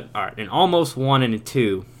got an almost 1 and a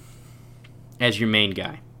 2 as your main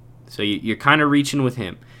guy. So you're kind of reaching with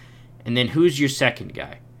him. And then who's your second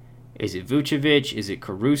guy? Is it Vucevic? Is it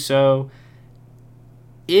Caruso?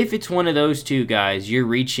 If it's one of those two guys, you're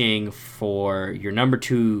reaching for your number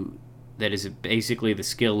 2 that is basically the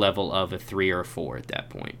skill level of a 3 or a 4 at that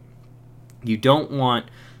point. You don't want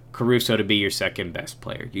Caruso to be your second best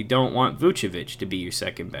player. You don't want Vucevic to be your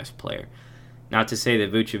second best player. Not to say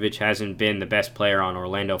that Vucevic hasn't been the best player on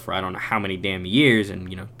Orlando for I don't know how many damn years and,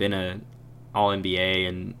 been a All-NBA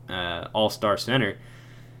and All-Star center.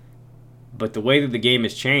 But the way that the game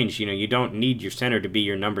has changed, you don't need your center to be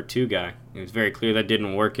your number 2 guy. It was very clear that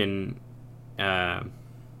didn't work in Dallas,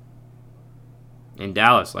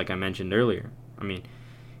 like I mentioned earlier. I mean,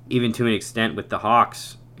 even to an extent with the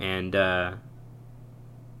Hawks and, oh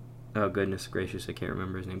goodness gracious, I can't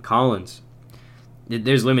remember his name, Collins.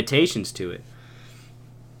 There's limitations to it.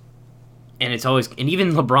 And it's always, and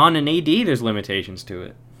even LeBron and AD, there's limitations to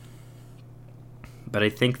it. But I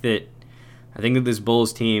think that this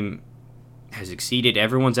Bulls team has exceeded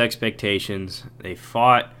everyone's expectations. They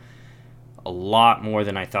fought a lot more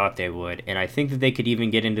than I thought they would, and I think that they could even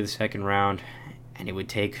get into the second round, and it would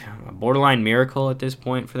take a borderline miracle at this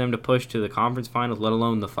point for them to push to the conference finals, let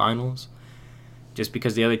alone the finals, just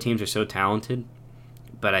because the other teams are so talented.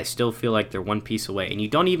 But I still feel like they're one piece away, and you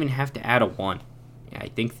don't even have to add a 1. I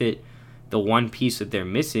think that the one piece that they're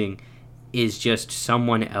missing is just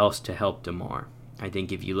someone else to help DeMar. I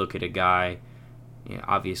think if you look at a guy,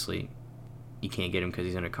 obviously you can't get him because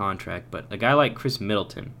he's under contract, but a guy like Chris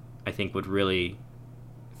Middleton, I think, would really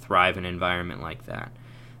thrive in an environment like that.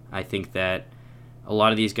 I think that a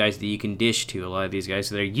lot of these guys that you can dish to, a lot of these guys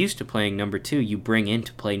that are used to playing number 2, you bring in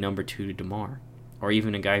to play number 2 to DeMar. Or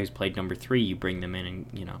even a guy who's played number 3, you bring them in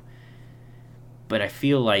and, But I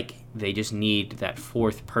feel like they just need that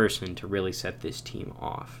 4th person to really set this team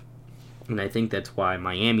off. And I think that's why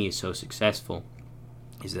Miami is so successful,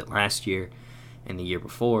 is that last year and the year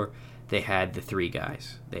before, they had the 3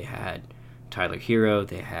 guys. They had Tyler Hero,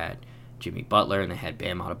 they had Jimmy Butler, and they had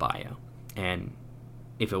Bam Adebayo. And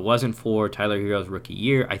if it wasn't for Tyler Hero's rookie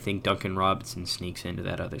year, I think Duncan Robinson sneaks into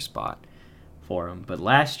that other spot for him. But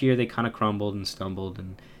last year, they kind of crumbled and stumbled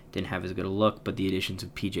and didn't have as good a look. But the additions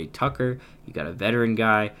of P.J. Tucker, you got a veteran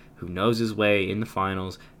guy who knows his way in the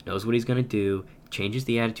finals, knows what he's going to do, changes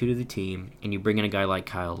the attitude of the team, and you bring in a guy like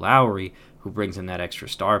Kyle Lowry, who brings in that extra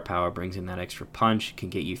star power, brings in that extra punch, can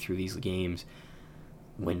get you through these games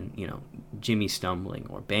when, Jimmy's stumbling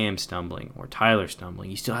or Bam's stumbling or Tyler's stumbling.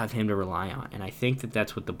 You still have him to rely on. And I think that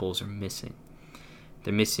that's what the Bulls are missing.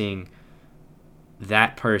 They're missing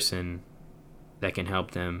that person that can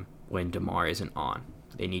help them when DeMar isn't on.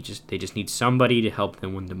 They just need somebody to help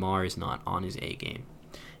them when DeMar is not on his A game.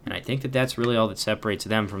 And I think that that's really all that separates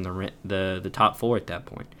them from the top 4 at that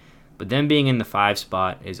point. But them being in the 5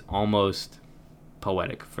 spot is almost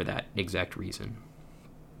poetic for that exact reason.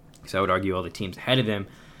 So I would argue all the teams ahead of them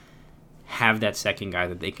have that second guy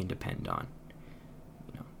that they can depend on.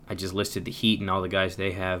 I just listed the Heat and all the guys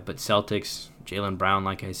they have, but Celtics, Jaylen Brown,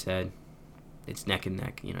 like I said, it's neck and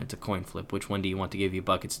neck. It's a coin flip. Which one do you want to give you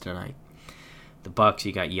buckets tonight? The Bucks,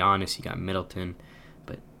 you got Giannis, you got Middleton,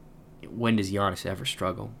 but when does Giannis ever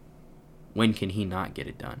struggle? When can he not get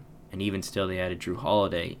it done? And even still, they added Drew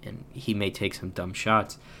Holiday, and he may take some dumb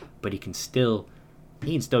shots, but he can still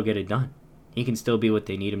get it done. He can still be what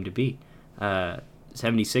they need him to be.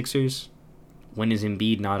 76ers, when is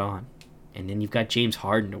Embiid not on? And then you've got James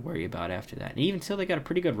Harden to worry about after that. And even still, they got a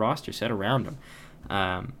pretty good roster set around him.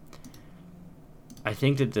 I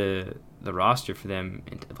think that the roster for them,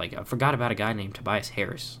 like, I forgot about a guy named Tobias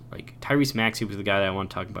Harris. Like, Tyrese Maxey was the guy that I want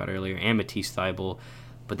to talk about earlier, and Matisse Thybulle.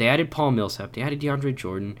 But they added Paul Millsap. They added DeAndre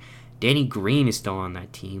Jordan. Danny Green is still on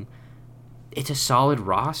that team. It's a solid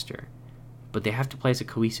roster, but they have to play as a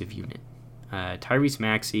cohesive unit. Tyrese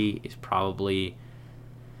Maxey is probably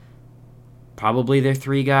their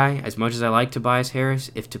 3 guy. As much as I like Tobias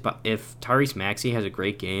Harris, if Tyrese Maxey has a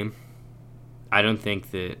great game, I don't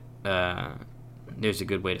think that there's a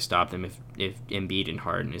good way to stop them if Embiid and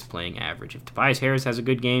Harden is playing average. If Tobias Harris has a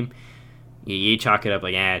good game, you chalk it up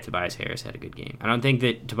like, Tobias Harris had a good game. I don't think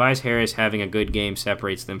that Tobias Harris having a good game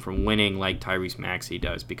separates them from winning like Tyrese Maxey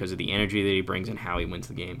does because of the energy that he brings and how he wins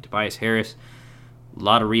the game. Tobias Harris, a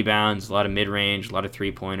lot of rebounds, a lot of mid-range, a lot of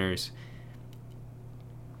three-pointers.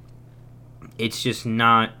 It's just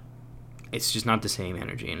not the same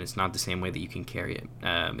energy, and it's not the same way that you can carry it.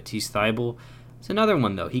 Matisse Thybulle is another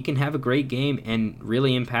one, though. He can have a great game and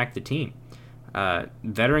really impact the team.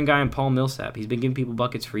 Veteran guy in Paul Millsap. He's been giving people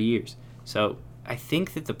buckets for years. So I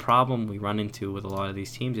think that the problem we run into with a lot of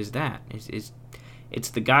these teams is that. It's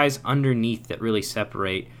the guys underneath that really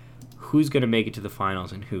separate who's going to make it to the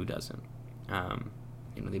finals and who doesn't.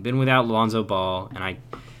 They've been without Lonzo Ball, and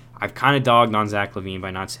I've kind of dogged on Zach LaVine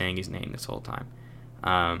by not saying his name this whole time.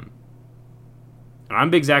 And I'm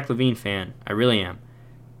a big Zach LaVine fan. I really am.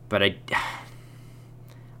 But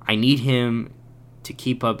I need him to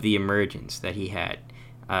keep up the emergence that he had.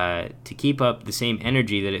 To keep up the same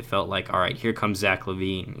energy that it felt like, all right, here comes Zach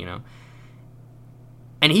LaVine,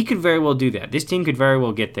 And he could very well do that. This team could very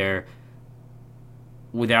well get there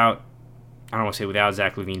without, I don't want to say without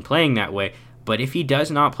Zach LaVine playing that way, but if he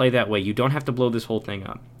does not play that way, you don't have to blow this whole thing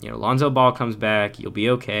up. Lonzo Ball comes back, you'll be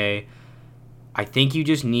okay. I think you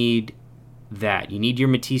just need that. You need your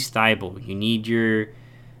Matisse Thybulle. You need your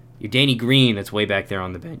Danny Green that's way back there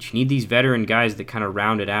on the bench. You need these veteran guys that kind of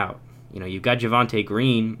round it out. You've got Javonte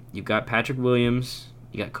Green, you've got Patrick Williams,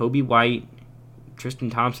 you got Kobe White,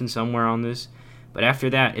 Tristan Thompson somewhere on this. But after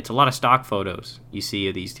that, it's a lot of stock photos you see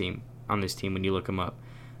of this team when you look them up.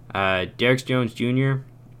 Derrick Jones Jr.,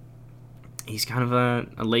 he's kind of a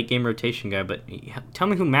late game rotation guy, but tell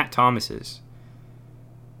me who Matt Thomas is.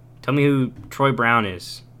 Tell me who Troy Brown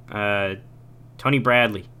is. Tony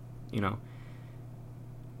Bradley.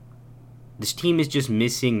 This team is just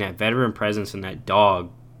missing that veteran presence and that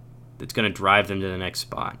dog that's going to drive them to the next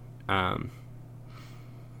spot.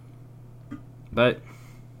 But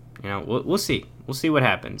we'll see. We'll see what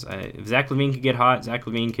happens. If Zach LaVine could get hot, Zach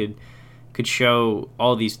LaVine could show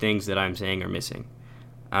all these things that I'm saying are missing.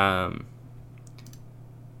 But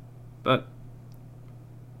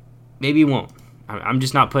maybe he won't. I'm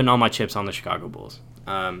just not putting all my chips on the Chicago Bulls.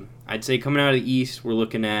 I'd say coming out of the East, we're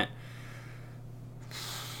looking at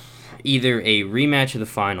either a rematch of the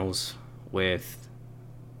finals with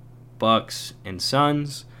Bucks and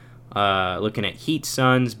Suns, looking at Heat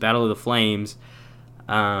Suns, Battle of the Flames,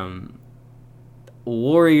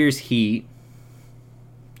 Warriors Heat,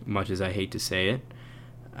 much as I hate to say it.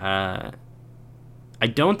 I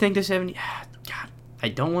don't think the 70... God, I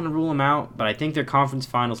don't want to rule them out, but I think they're conference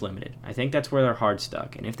finals limited. I think that's where they're hard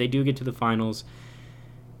stuck. And if they do get to the finals,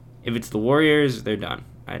 if it's the Warriors, they're done.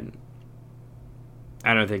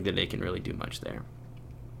 I don't think that they can really do much there.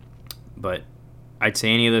 But I'd say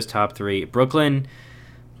any of those top three. Brooklyn,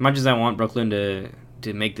 as much as I want Brooklyn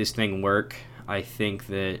to make this thing work, I think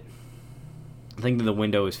that the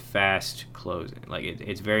window is fast closing. Like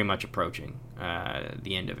it's very much approaching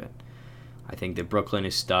the end of it. I think that Brooklyn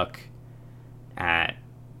is stuck at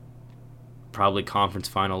probably conference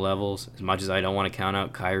final levels. As much as I don't want to count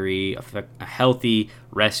out Kyrie, a healthy,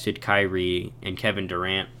 rested Kyrie and Kevin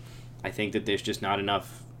Durant, I think that there's just not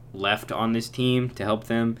enough left on this team to help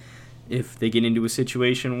them if they get into a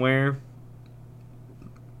situation where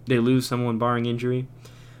they lose someone barring injury.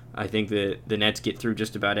 I think that the Nets get through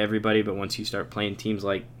just about everybody, but once you start playing teams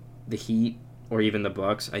like the Heat or even the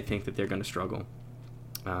Bucks, I think that they're going to struggle.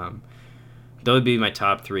 That would be my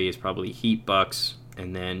top three, is probably Heat, Bucks,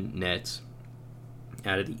 and then Nets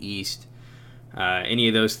out of the East. Any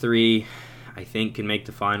of those three, I think, can make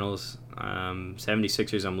the finals.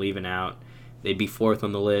 76ers I'm leaving out. They'd be fourth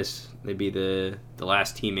on the list. They'd be the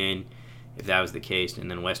last team in if that was the case.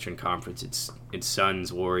 And then Western Conference, it's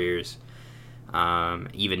Suns, Warriors,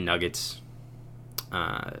 even Nuggets.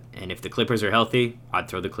 And if the Clippers are healthy, I'd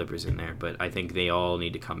throw the Clippers in there. But I think they all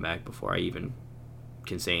need to come back before I even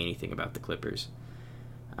can say anything about the Clippers.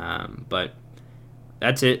 But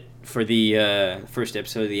that's it for the first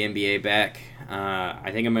episode of the NBA Back.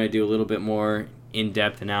 I think I'm going to do a little bit more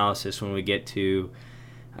in-depth analysis when we get to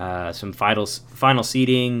some final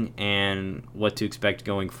seeding and what to expect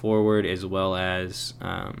going forward, as well as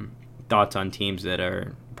thoughts on teams that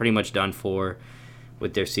are pretty much done for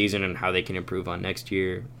with their season and how they can improve on next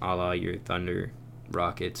year, a la your Thunder,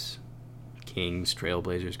 Rockets, Kings,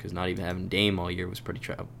 Trailblazers, because not even having Dame all year was pretty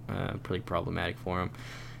problematic for them.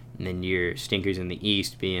 And then your stinkers in the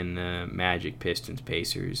East being the Magic, Pistons,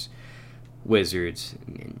 Pacers, Wizards.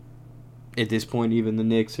 And at this point, even the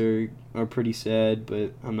Knicks are pretty sad,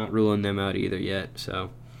 but I'm not ruling them out either yet. So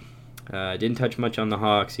didn't touch much on the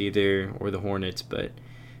Hawks either, or the Hornets, but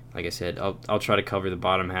like I said, I'll try to cover the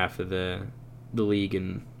bottom half of the league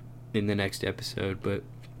in the next episode. But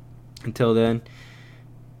until then,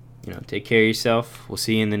 take care of yourself. We'll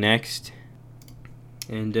see you in the next.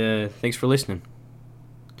 And thanks for listening.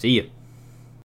 See ya.